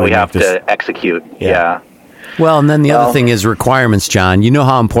to actually have to execute." Yeah. Well, and then the other thing is requirements, John. You know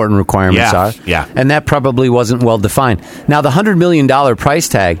how important requirements are. Yeah. And that probably wasn't well defined. Now, the $100 million price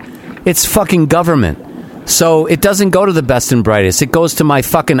tag, it's fucking government. So it doesn't go to the best and brightest. It goes to my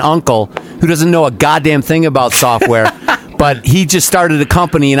fucking uncle who doesn't know a goddamn thing about software, but he just started a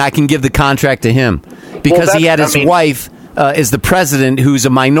company and I can give the contract to him because he had his wife is the president who's a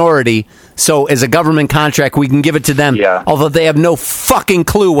minority. So as a government contract, we can give it to them, although they have no fucking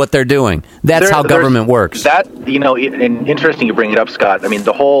clue what they're doing. That's how government works. That, and interesting you bring it up, Scott. I mean,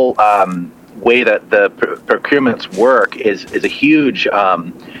 the whole way that the procurements work is a huge,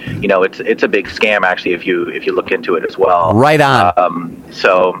 it's a big scam actually if you look into it as well. Right on.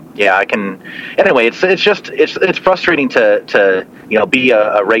 So yeah, I can. Anyway, it's frustrating to be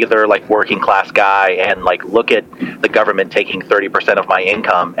a regular like working class guy and like look at the government taking 30% of my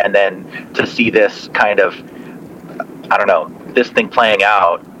income and then to see this kind of, I don't know, this thing playing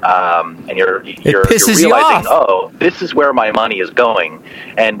out, and you're realizing, oh, this is where my money is going,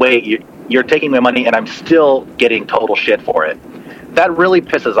 and wait, you're taking my money and I'm still getting total shit for it. That really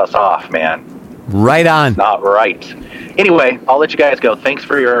pisses us off, man. Right on. Not right. Anyway, I'll let you guys go. Thanks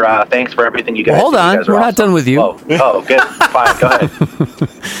for everything you guys. Hold on, we're not done with you. Oh, good. Fine, go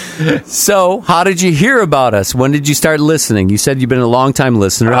ahead. So, how did you hear about us? When did you start listening? You said you've been a long-time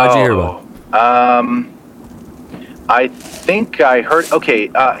listener. How'd you hear about it? I think I heard. Okay,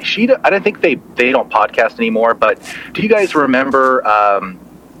 I don't think they don't podcast anymore. But do you guys remember?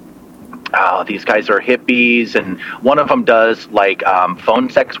 These guys are hippies, and one of them does like phone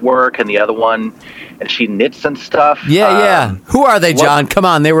sex work, and the other one, and she knits and stuff. Yeah. Who are they, John? Come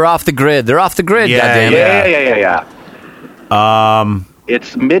on, they were off the grid. They're off the grid. Yeah.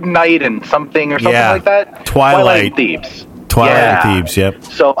 It's Midnight and something or something like that. Twilight Thieves. Twilight Thieves. Yep.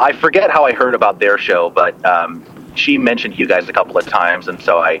 So I forget how I heard about their show, but she mentioned you guys a couple of times, and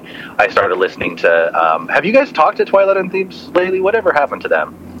so I started listening to. Have you guys talked to Twilight and Thieves lately? Whatever happened to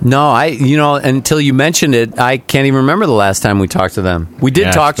them? No, until you mentioned it, I can't even remember the last time we talked to them. We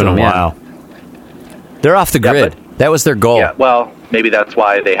did talk to them. It's been a while. They're off the grid. That was their goal. Yeah. Well, maybe that's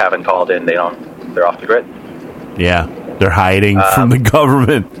why they haven't called in. They're off the grid. Yeah, they're hiding from the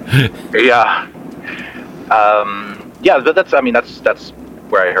government. Yeah. But that's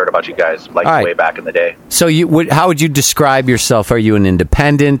where I heard about you guys, way back in the day. So how would you describe yourself? Are you an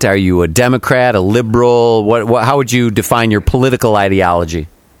independent? Are you a Democrat, a liberal? How would you define your political ideology?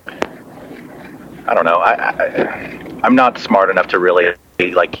 I don't know. I'm not smart enough to really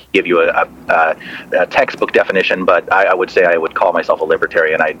give you a textbook definition, but I would say I would call myself a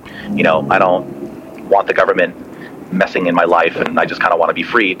libertarian. I don't want the government messing in my life, and I just kind of want to be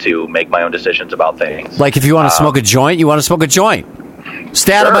free to make my own decisions about things. Like if you want to smoke a joint, you want to smoke a joint.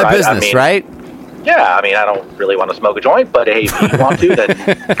 Stay out of my business, right? Yeah, I don't really want to smoke a joint, but hey, if you want to,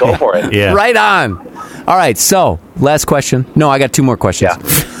 then go for it. Yeah. Right on. All right, so last question. No, I got two more questions.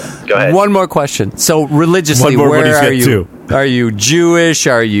 Yeah. Go ahead. One more question. So religiously, where are you? Are you Jewish?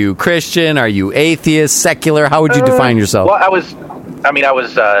 Are you Christian? Are you atheist? Secular? How would you define yourself? Well, I was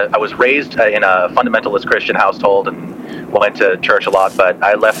raised in a fundamentalist Christian household and went to church a lot, but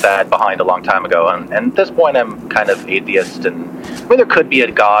I left that behind a long time ago. And at this point, I'm kind of atheist, and there could be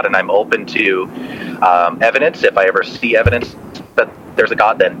a God, and I'm open to evidence. If I ever see evidence that there's a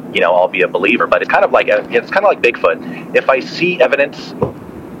God, then I'll be a believer. But it's kind of like Bigfoot. If I see evidence,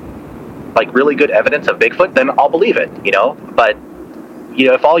 like really good evidence of Bigfoot, then I'll believe it. But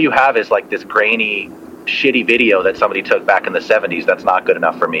if all you have is like this grainy, shitty video that somebody took back in the 70s, that's not good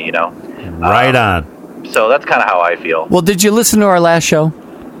enough for me. Right on. So that's kind of how I feel. Well, did you listen to our last show?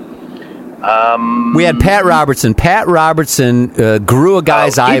 We had Pat Robertson. Pat Robertson grew a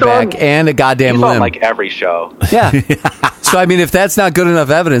guy's eye back and a goddamn limb. On like every show. Yeah. So, if that's not good enough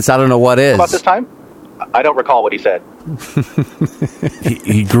evidence, I don't know what is. About this time? I don't recall what he said.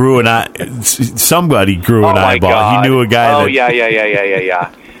 he grew an eye. Somebody grew an eyeball. God. He knew a guy. Yeah.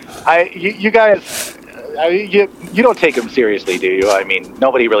 You guys, you don't take him seriously, do you?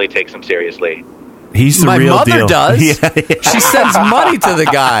 Nobody really takes him seriously. He's the real deal. My mother does. Yeah. She sends money to the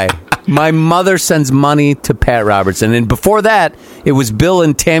guy. My mother sends money to Pat Robertson, and before that, it was Bill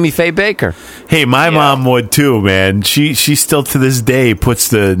and Tammy Faye Baker. Hey, my mom would too, man. She still to this day puts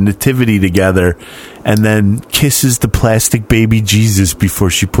the nativity together and then kisses the plastic baby Jesus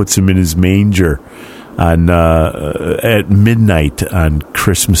before she puts him in his manger on at midnight on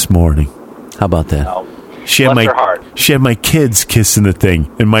Christmas morning. How about that? No. She had Bless her heart. She had my kids kissing the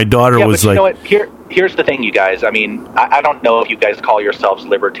thing, and my daughter was but you like, know what? Here's the thing, you guys. I mean, I don't know if you guys call yourselves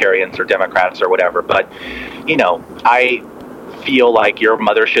libertarians or Democrats or whatever, but, you know, I feel like your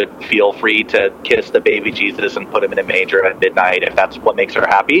mother should feel free to kiss the baby Jesus and put him in a manger at midnight if that's what makes her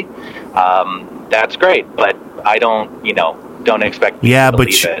happy. That's great, but I don't expect people to but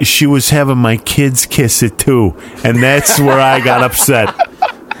believe it. she was having my kids kiss it too, and that's where I got upset.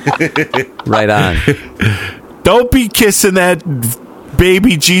 Right on. Don't be kissing that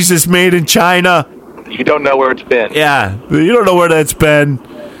baby Jesus made in China. You don't know where it's been. Yeah, you don't know where that's been.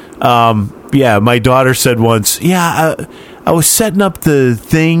 My daughter said once, I was setting up the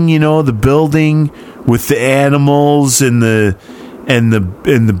thing, the building with the animals and the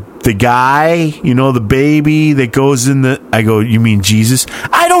guy, the baby that goes in the... I go, you mean Jesus?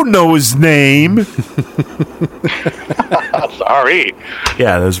 I don't know his name. Sorry.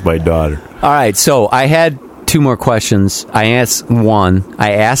 Yeah, that's my daughter. All right, so I had 2 more questions. I asked one. You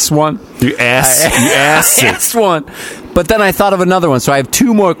asked one. But then I thought of another one, so I have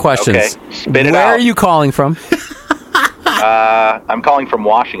 2 more questions. Okay, spit it Where out. are you calling from? I'm calling from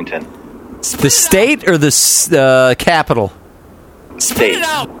Washington. The state or the capital? State.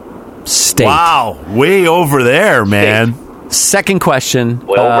 State. Wow, way over there, man. Second question.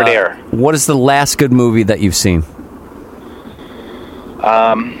 Way over there. What is the last good movie that you've seen?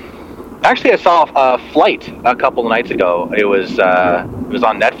 Actually, I saw Flight a couple of nights ago. It was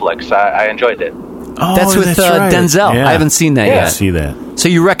on Netflix. I enjoyed it. Oh, That's with right. Denzel. Yeah. I haven't seen that I yet. see that. So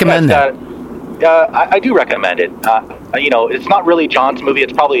you recommend that? I do recommend it. It's not really John's movie.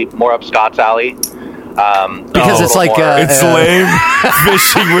 It's probably more up Scott's alley. Because it's like It's lame.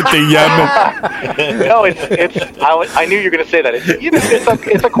 Fishing with the Yemen. No, it's. I knew you were going to say that.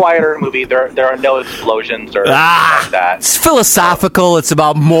 It's a quieter movie. There are no explosions or anything like that. It's philosophical. It's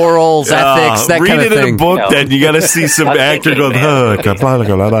about morals, ethics, that Read kind of it thing. in a book, then you got to see some I'm actor thinking, going.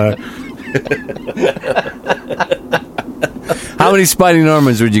 How many Spidey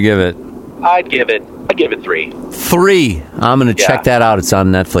Normans would you give it? I'd give it 3. 3. I'm going to check that out. It's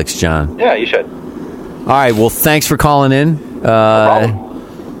on Netflix, John. Yeah, you should. All right. Well, thanks for calling in. No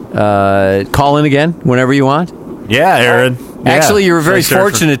problem. Call in again whenever you want. Yeah, Aaron. Yeah. Actually, you were very Thanks,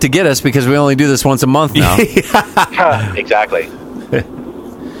 Aaron, fortunate to get us because we only do this once a month now. Exactly.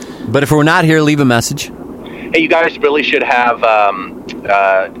 But if we're not here, leave a message. Hey, you guys really should have. I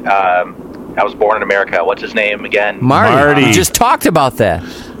was born in America. What's his name again? Marty. We just talked about that.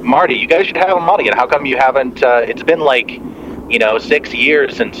 Marty. You guys should have him on again. How come you haven't? It's been like 6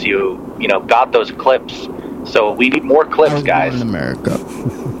 years since you got those clips. So we need more clips, guys. Born in America.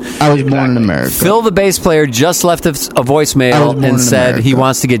 I was born in America. Phil, the bass player, just left a voicemail and said he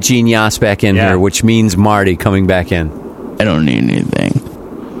wants to get Gene Yass back in here, which means Marty coming back in. I don't need anything.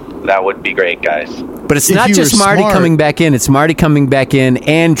 That would be great, guys. But it's not just Marty coming back in. It's Marty coming back in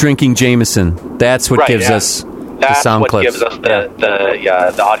and drinking Jameson. That's what gives us the sound clips. That's what gives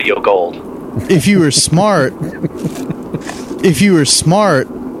us the audio gold. If you were smart...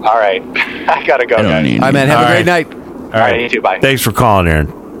 All right. I got to go, guys. All right, man. Have a great night. All right, you too. Bye. Thanks for calling,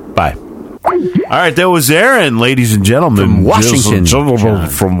 Aaron. Bye. All right, that was Aaron, ladies and gentlemen. From Washington.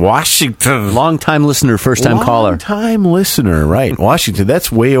 From Washington. Long-time listener, first-time caller. Long-time listener, right. Washington,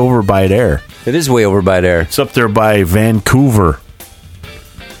 that's way over by there. It is way over by there. It's up there by Vancouver.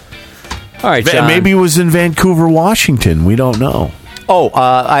 All right, John. Maybe it was in Vancouver, Washington. We don't know. Oh,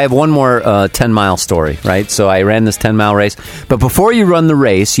 I have one more 10-mile story, right? So I ran this 10-mile race. But before you run the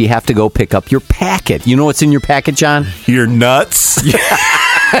race, you have to go pick up your packet. You know what's in your packet, John? Your nuts.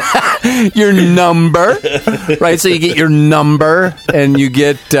 Your number, right? So you get your number, and you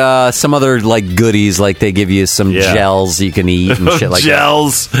get some other goodies, like they give you some gels you can eat and shit like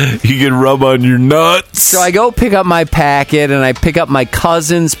gels that. You can rub on your nuts. So I go pick up my packet, and I pick up my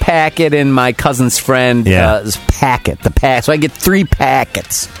cousin's packet and my cousin's friend's packet. So I get 3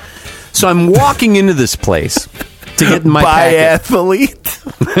 packets. So I'm walking into this place to get my biathlete.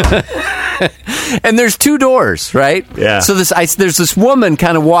 And there's 2 doors, right? Yeah. So there's this woman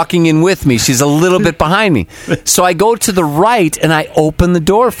kind of walking in with me. She's a little bit behind me. So I go to the right and I open the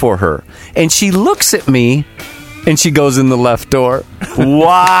door for her. And she looks at me and she goes in the left door.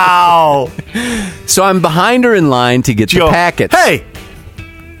 Wow. So I'm behind her in line to get the packet. Hey.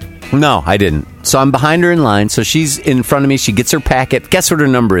 No, I didn't. So I'm behind her in line. So she's in front of me. She gets her packet. Guess what her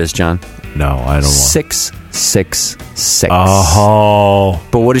number is, John? No, I don't know. 666. Oh.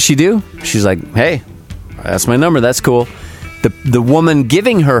 But what does she do? She's like, hey, that's my number. That's cool. The woman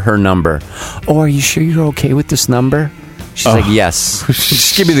giving her number. Oh, are you sure you're okay with this number? She's like, yes.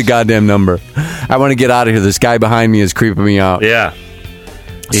 Just give me the goddamn number. I want to get out of here. This guy behind me is creeping me out. Yeah.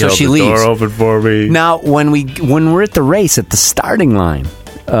 So she leaves. Door open for me. Now, when we're at the race at the starting line,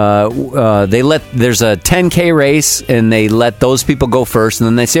 there's a 10K race, and they let those people go first,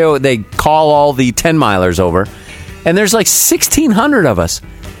 and then they call all the 10 milers over, and there's like 1,600 of us,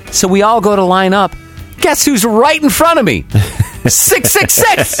 so we all go to line up. Guess who's right in front of me?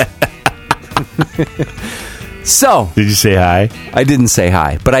 666. So, did you say hi? I didn't say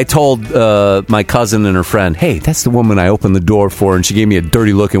hi, but I told my cousin and her friend, hey, that's the woman I opened the door for, and she gave me a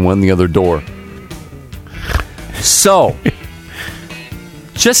dirty look and went in the other door. So,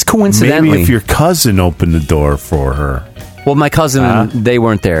 just coincidentally... Maybe if your cousin opened the door for her. Well, my cousin, they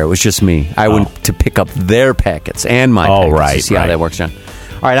weren't there. It was just me. I went to pick up their packets and my packets. Right. You see how that works, John?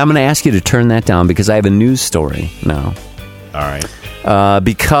 All right, I'm going to ask you to turn that down because I have a news story now. All right.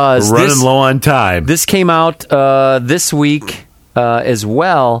 Because we're running low on time. This came out this week as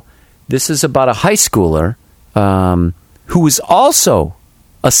well. This is about a high schooler who was also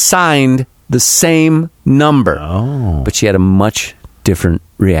assigned the same number, but she had a much different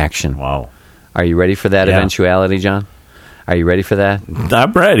reaction. Wow. Are you ready for that eventuality, John? Are you ready for that?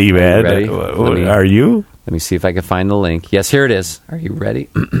 I'm ready, man. Ready? Are you? Let me see if I can find the link. Yes, here it is. Are you ready?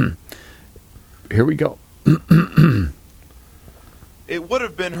 Here we go. It would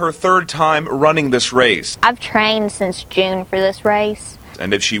have been her third time running this race. I've trained since June for this race.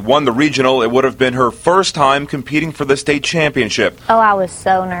 And if she won the regional, it would have been her first time competing for the state championship. Oh, I was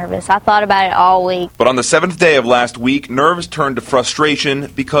so nervous. I thought about it all week. But on the 7th day of last week, nerves turned to frustration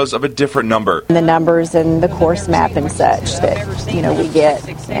because of a different number. The numbers and the course map and such that, we get.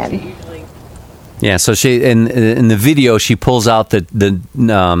 And yeah, so she in the video, she pulls out the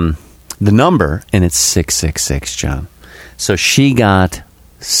number, and it's 666, John. So she got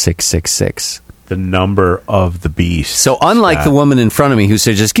 666. The number of the beast. So unlike the woman in front of me who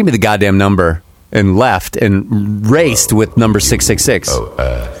said, just give me the goddamn number, and left and raced with number 666. Oh,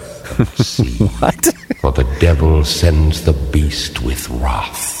 earth, sea. What? For the devil sends the beast with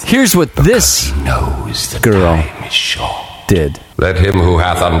wrath. Here's what this knows the girl time is short. Did. Let him who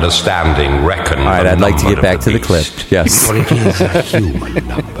hath understanding reckon. All right, I'd like to get back to the clip. Yes. For it is a human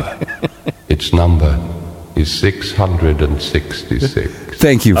number. Its number is 666.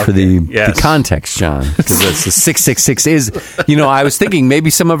 Thank you for the context, John. Because that's the 666 is, I was thinking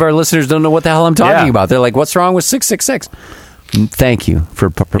maybe some of our listeners don't know what the hell I'm talking about. They're like, what's wrong with 666? Thank you for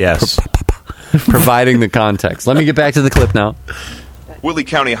providing the context. Let me get back to the clip now. Willie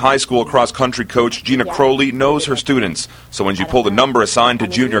County High School cross-country coach Gina Crowley knows her students. So when she pulled the number assigned to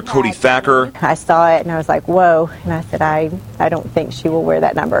junior Cody Thacker... I saw it and I was like, whoa. And I said, I don't think she will wear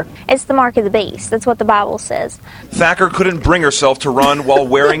that number. It's the mark of the beast. That's what the Bible says. Thacker couldn't bring herself to run while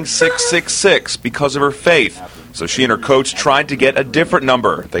wearing 666 because of her faith. So she and her coach tried to get a different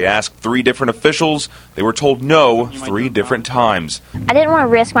number. They asked 3 different officials. They were told no 3 different times. I didn't want to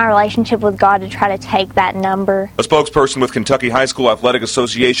risk my relationship with God to try to take that number. A spokesperson with Kentucky High School Athletic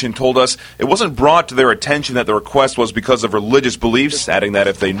Association told us it wasn't brought to their attention that the request was because of religious beliefs, adding that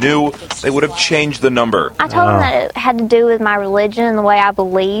if they knew, they would have changed the number. I told them that it had to do with my religion and the way I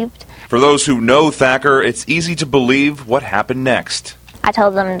believed. For those who know Thacker, it's easy to believe what happened next. I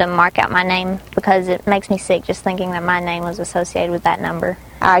told them to mark out my name because it makes me sick just thinking that my name was associated with that number.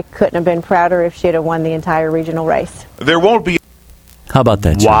 I couldn't have been prouder if she had won the entire regional race. There won't be... How about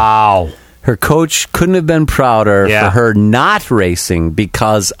that, John? Wow. Her coach couldn't have been prouder for her not racing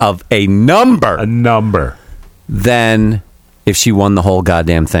because of a number. A number. Than if she won the whole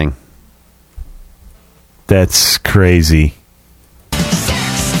goddamn thing. That's crazy.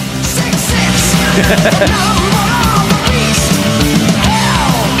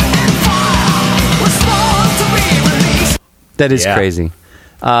 That is crazy.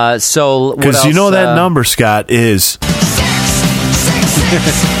 So, because that number, Scott, is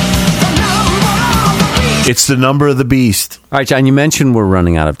it's the number of the beast. All right, John. You mentioned we're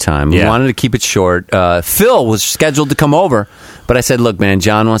running out of time. We wanted to keep it short. Phil was scheduled to come over, but I said, "Look, man,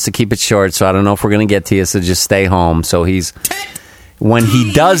 John wants to keep it short, so I don't know if we're going to get to you. So just stay home." So when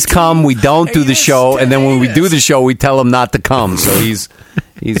he does come, we don't do the show, and then when we do the show, we tell him not to come. So he's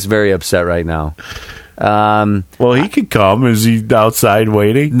very upset right now. Well, he could come. Is he outside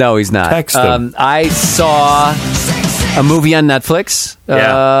waiting? No, he's not. Text him. I saw a movie on Netflix,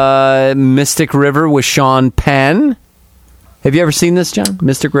 Mystic River with Sean Penn. Have you ever seen this, John?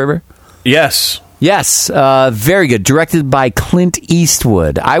 Mystic River? Yes. Yes, very good. Directed by Clint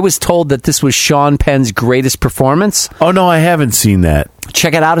Eastwood. I was told that this was Sean Penn's greatest performance. Oh, no, I haven't seen that.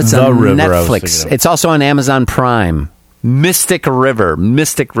 Check it out. It's The on River, I was Netflix. thinking of. It's also on Amazon Prime. Mystic River.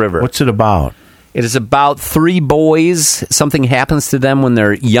 What's it about? It is about three boys. Something happens to them when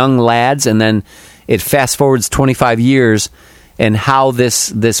they're young lads, and then it fast forwards 25 years, and how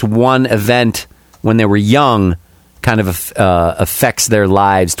this one event when they were young kind of affects their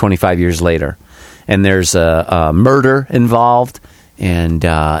lives 25 years later. And there's a murder involved and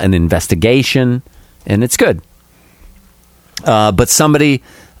an investigation, and it's good. But somebody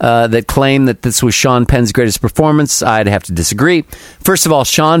that claimed that this was Sean Penn's greatest performance, I'd have to disagree. First of all,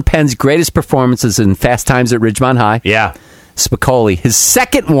 Sean Penn's greatest performance is in Fast Times at Ridgemont High. Yeah. Spicoli. His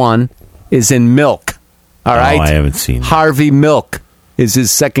second one is in Milk. All right? I haven't seen it. Harvey Milk is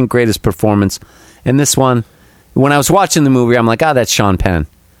his second greatest performance. And this one, when I was watching the movie, I'm like, that's Sean Penn.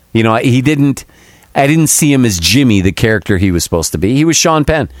 You know, I didn't see him as Jimmy, the character he was supposed to be. He was Sean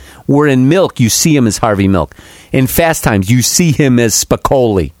Penn. Where in Milk, you see him as Harvey Milk. In Fast Times, you see him as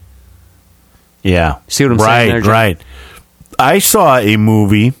Spicoli. Yeah. See what I'm saying there, John? Right. I saw a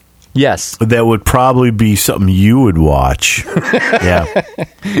movie. Yes. That would probably be something you would watch. Yeah.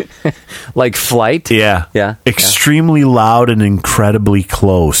 Like Flight? Yeah. Yeah. Extremely Loud and Incredibly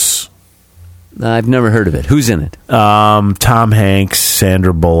Close. I've never heard of it. Who's in it? Tom Hanks,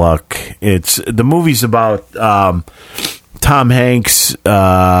 Sandra Bullock. The movie's about Tom Hanks.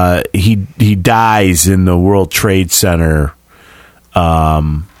 He dies in the World Trade Center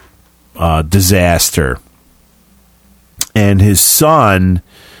disaster, and his son.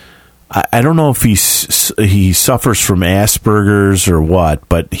 I don't know if he suffers from Asperger's or what,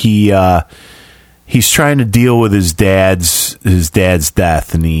 but he's trying to deal with his dad's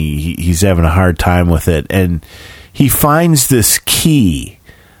death, and he's having a hard time with it. And he finds this key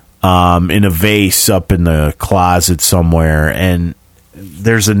in a vase up in the closet somewhere, and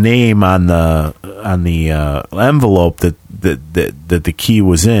there's a name on the envelope that the key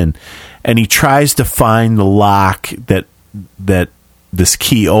was in, and he tries to find the lock that this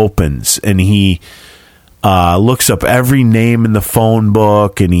key opens, and he looks up every name in the phone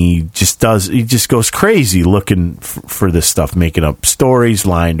book, and he just goes crazy looking for this stuff, making up stories,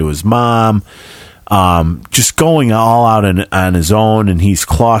 lying to his mom, just going all out on his own. And he's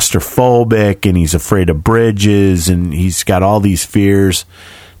claustrophobic, and he's afraid of bridges, and he's got all these fears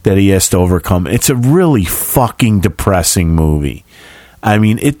that he has to overcome. It's a really fucking depressing movie. I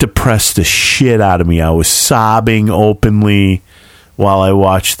mean, it depressed the shit out of me. I was sobbing openly while I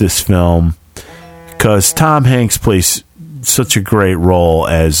watched this film, because Tom Hanks plays such a great role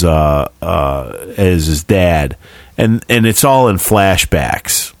as his dad, and it's all in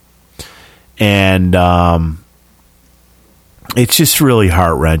flashbacks, and it's just really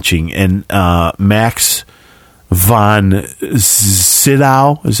heart-wrenching. And Max von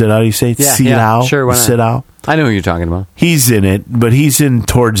Sydow, is that how you say it? Yeah, Sydow? sure, why not? Sydow. I know who you're talking about. He's in it, but he's in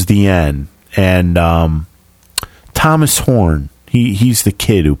towards the end. And Thomas Horn, he's the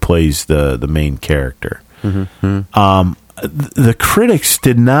kid who plays the main character. Mm-hmm. The critics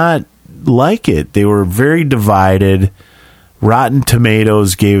did not like it. They were very divided. Rotten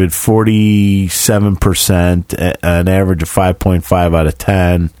Tomatoes gave it 47%, an average of 5.5 out of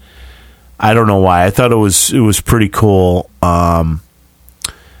 10. I don't know why. I thought it was pretty cool.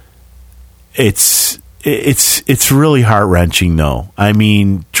 It's really heart-wrenching, though. I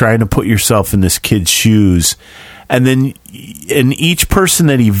mean, trying to put yourself in this kid's shoes, and then in each person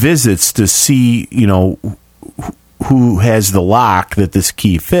that he visits to see, who has the lock that this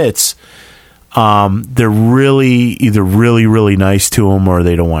key fits, they're really really nice to him, or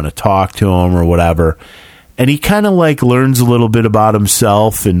they don't want to talk to him or whatever. And he kind of learns a little bit about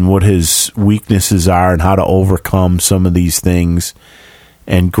himself and what his weaknesses are and how to overcome some of these things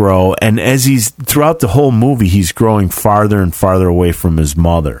and grow. And as he's throughout the whole movie, he's growing farther and farther away from his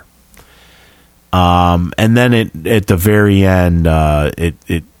mother. And then at the very end,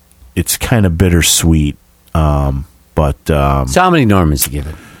 it's kind of bittersweet. So how many Normans you give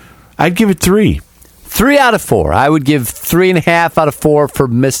it? I'd give it 3. 3 out of 4. I would give 3.5 out of 4 for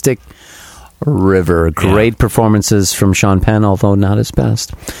Mystic River. Great performances from Sean Penn, although not his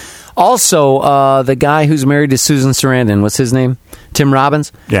best. Also, the guy who's married to Susan Sarandon, what's his name? Tim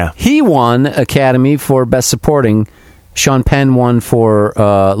Robbins? Yeah. He won Academy for Best Supporting. Sean Penn won for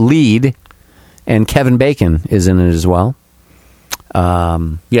Lead, and Kevin Bacon is in it as well.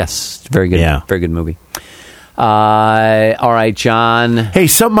 Yes, very good. Yeah. Very good movie. All right, John. Hey,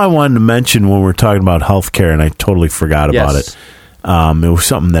 something I wanted to mention when we're talking about healthcare, and I totally forgot about it. It was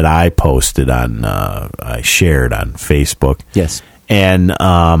something that I posted I shared on Facebook. Yes. And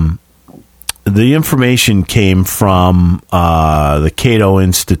the information came from the Cato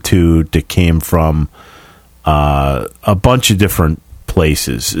Institute. It came from a bunch of different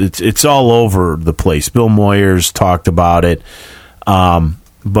places. It's all over the place. Bill Moyers talked about it,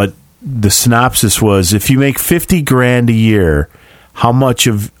 but the synopsis was: if you make $50,000 a year, how much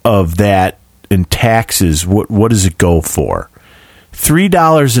of that in taxes? What does it go for?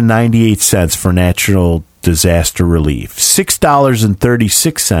 $3.98 for natural disaster relief,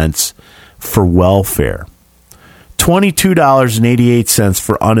 $6.36 for welfare, $22.88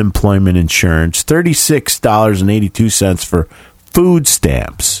 for unemployment insurance, $36.82 for food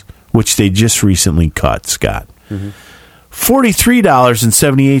stamps, which they just recently cut, Scott.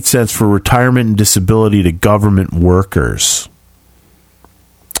 $43.78 for retirement and disability to government workers.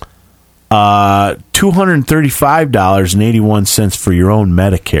 $235.81 for your own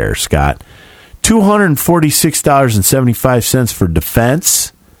Medicare, Scott. $246.75 for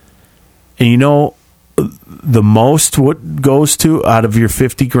defense. And you know the most what goes to out of your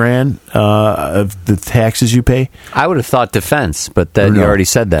 $50,000 of the taxes you pay? I would have thought defense, but then you already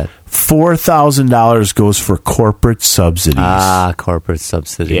said that. $4,000 goes for corporate subsidies. Corporate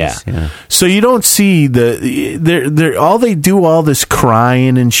subsidies. Yeah. So you don't see they're all they do all this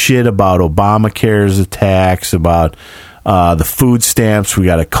crying and shit about Obamacare's a tax, about the food stamps. We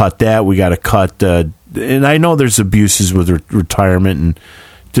got to cut that. We got to cut. And I know there's abuses with retirement and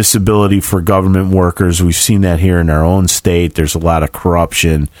disability for government workers. We've seen that here in our own state. There's a lot of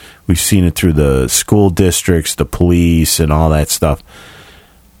corruption. We've seen it through the school districts, the police, and all that stuff.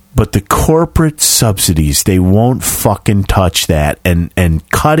 But the corporate subsidies, they won't fucking touch that. And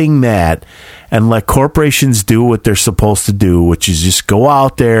cutting that and let corporations do what they're supposed to do, which is just go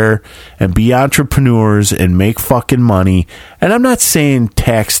out there and be entrepreneurs and make fucking money. And I'm not saying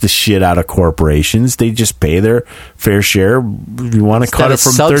tax the shit out of corporations. They just pay their fair share. You want to cut it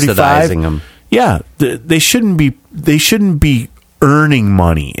from 35? Them. Yeah, they shouldn't be earning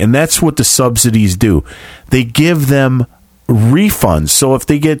money. And that's what the subsidies do. They give them refunds. So if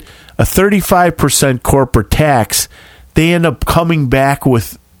they get a 35% corporate tax, they end up coming back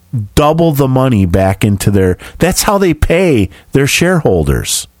with double the money back into that's how they pay their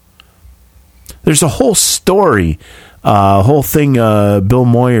shareholders. There's a whole story, whole thing Bill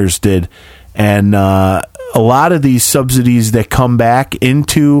Moyers did, and a lot of these subsidies that come back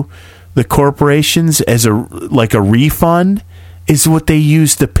into the corporations as a refund is what they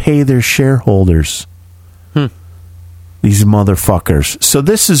use to pay their shareholders. These motherfuckers. So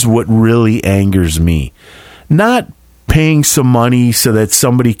this is what really angers me. Not paying some money so that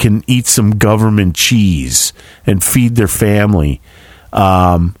somebody can eat some government cheese and feed their family,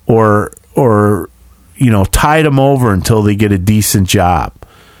 or tide them over until they get a decent job.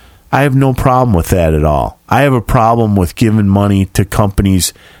 I have no problem with that at all. I have a problem with giving money to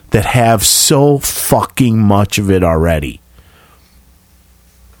companies that have so fucking much of it already.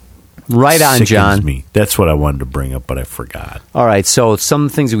 Right on, Sickens John. Me. That's what I wanted to bring up, but I forgot. All right, so some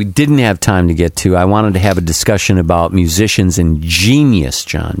things that we didn't have time to get to. I wanted to have a discussion about musicians and genius,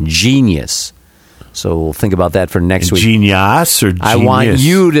 John. Genius. So we'll think about that for next week. Genius or genius? I want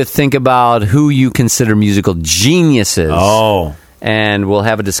you to think about who you consider musical geniuses. Oh. And we'll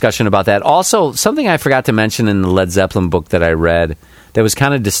have a discussion about that. Also, something I forgot to mention in the Led Zeppelin book that I read that was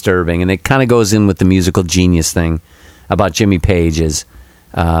kind of disturbing, and it kind of goes in with the musical genius thing about Jimmy Page is...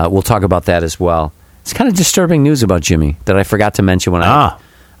 we'll talk about that as well. It's kind of disturbing news about Jimmy that I forgot to mention when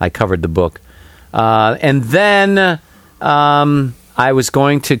I covered the book. And then I was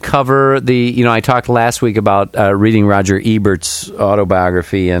going to cover I talked last week about reading Roger Ebert's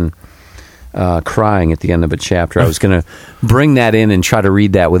autobiography and crying at the end of a chapter. I was going to bring that in and try to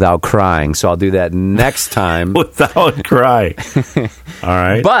read that without crying. So I'll do that next time. Without crying. All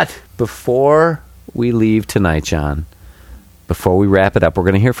right. But before we leave tonight, John... Before we wrap it up, we're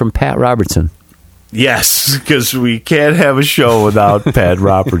going to hear from Pat Robertson. Yes, because we can't have a show without Pat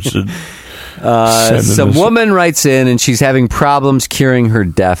Robertson. Some woman writes in, and she's having problems curing her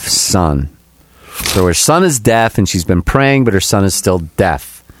deaf son. So her son is deaf, and she's been praying, but her son is still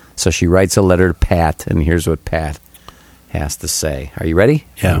deaf. So she writes a letter to Pat, and here's what Pat has to say. Are you ready?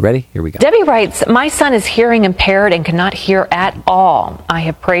 Yeah. Are you ready? Here we go. Debbie writes, my son is hearing impaired and cannot hear at all. I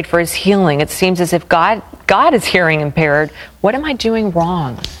have prayed for his healing. It seems as if God is hearing impaired. What am I doing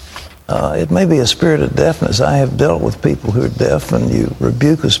wrong? It may be a spirit of deafness. I have dealt with people who are deaf, and you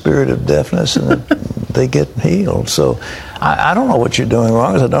rebuke a spirit of deafness, and they get healed. So I don't know what you're doing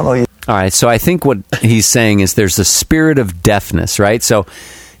wrong, because I don't know you. All right, so I think what he's saying is there's a spirit of deafness, right? So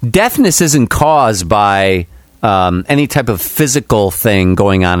deafness isn't caused by... any type of physical thing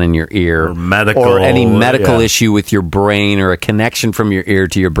going on in your ear, or medical, or any medical issue with your brain, or a connection from your ear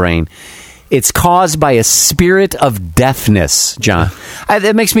to your brain. It's caused by a spirit of deafness, John.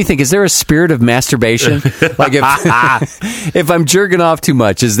 That makes me think, is there a spirit of masturbation? Like if I'm jerking off too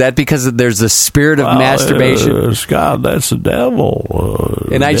much, is that because there's a spirit of masturbation? Scott, that's the devil.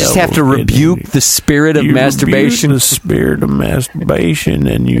 And I just have to rebuke the spirit of masturbation? Rebuke the spirit of masturbation,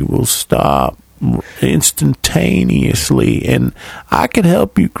 and you will stop instantaneously, and I can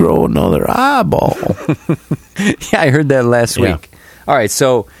help you grow another eyeball. Yeah, I heard that last week. All right,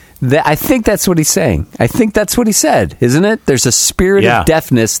 so I think that's what he's saying. I think that's what he said, isn't it? There's a spirit of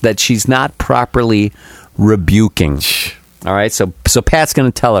deafness that she's not properly rebuking. All right, so Pat's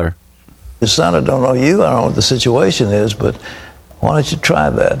going to tell her. Son, I don't know you. I don't know what the situation is, but why don't you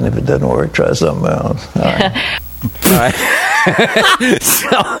try that? And if it doesn't work, try something else. All right. All right. So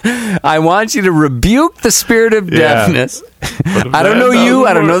I want you to rebuke the spirit of deafness. I don't know you.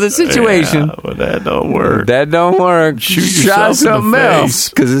 I don't know the situation. Yeah, but that don't work. That don't work. Try something else,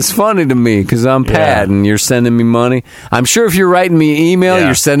 because it's funny to me, because I'm Pat and you're sending me money. I'm sure if you're writing me an email,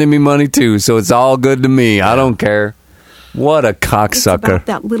 you're sending me money too, so it's all good to me. I don't care. What a cocksucker. It's about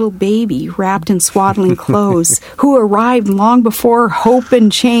that little baby wrapped in swaddling clothes who arrived long before hope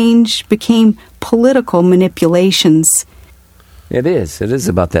and change became political manipulations. It is. It is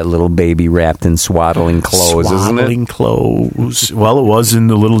about that little baby wrapped in swaddling clothes, isn't it? Swaddling clothes. Well, it was in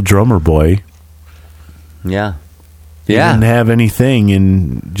The Little Drummer Boy. Yeah. He didn't have anything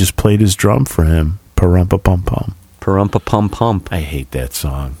and just played his drum for him. Parumpa-pum-pum. Parumpa-pum-pum. I hate that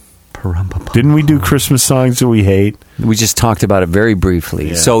song. Didn't we do Christmas songs that we hate? We just talked about it very briefly.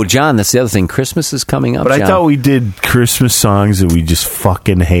 Yeah. So, John, that's the other thing. Christmas is coming up, But John. I thought we did Christmas songs that we just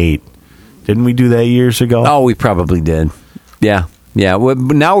fucking hate. Didn't we do that years ago? Oh, we probably did. Yeah. Yeah. Well,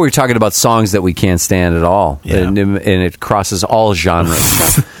 now we're talking about songs that we can't stand at all. Yeah. And it crosses all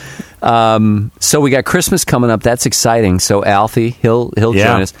genres. So we got Christmas coming up. That's exciting. So Alfie, he'll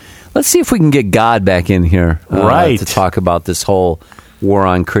join us. Let's see if we can get God back in here to talk about this whole war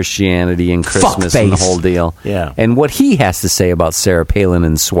on Christianity and Christmas and the whole deal. Yeah. And what he has to say about Sarah Palin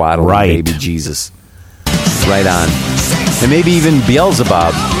and swaddling baby Jesus. Right on. And maybe even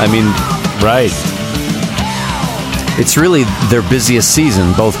Beelzebub. I mean, right. It's really their busiest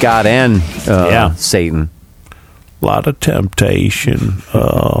season, both God and Satan. A lot of temptation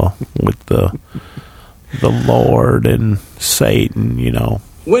with the Lord and Satan, you know.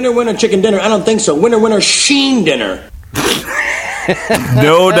 Winner, winner, chicken dinner. I don't think so. Winner, winner, Sheen dinner.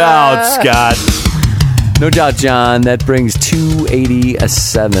 No doubt, Scott. No doubt, John. That brings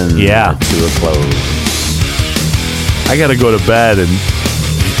 287 to a close. I got to go to bed and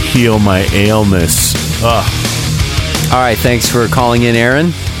heal my illness. Ugh. All right, thanks for calling in,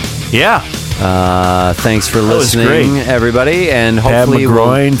 Aaron. Yeah. Thanks for listening, everybody. And hopefully Pat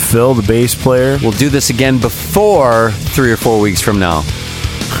McGroin, Phil, the bass player. We'll do this again before 3 or 4 weeks from now.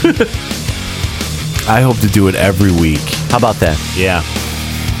 I hope to do it every week. How about that? Yeah.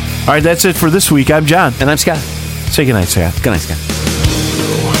 All right, that's it for this week. I'm John. And I'm Scott. Say goodnight, Scott. Good night, Scott.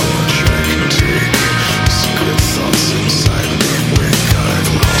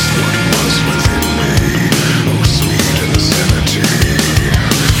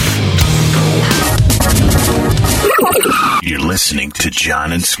 You're listening to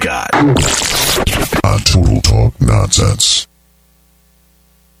John and Scott. Total Talk Nonsense.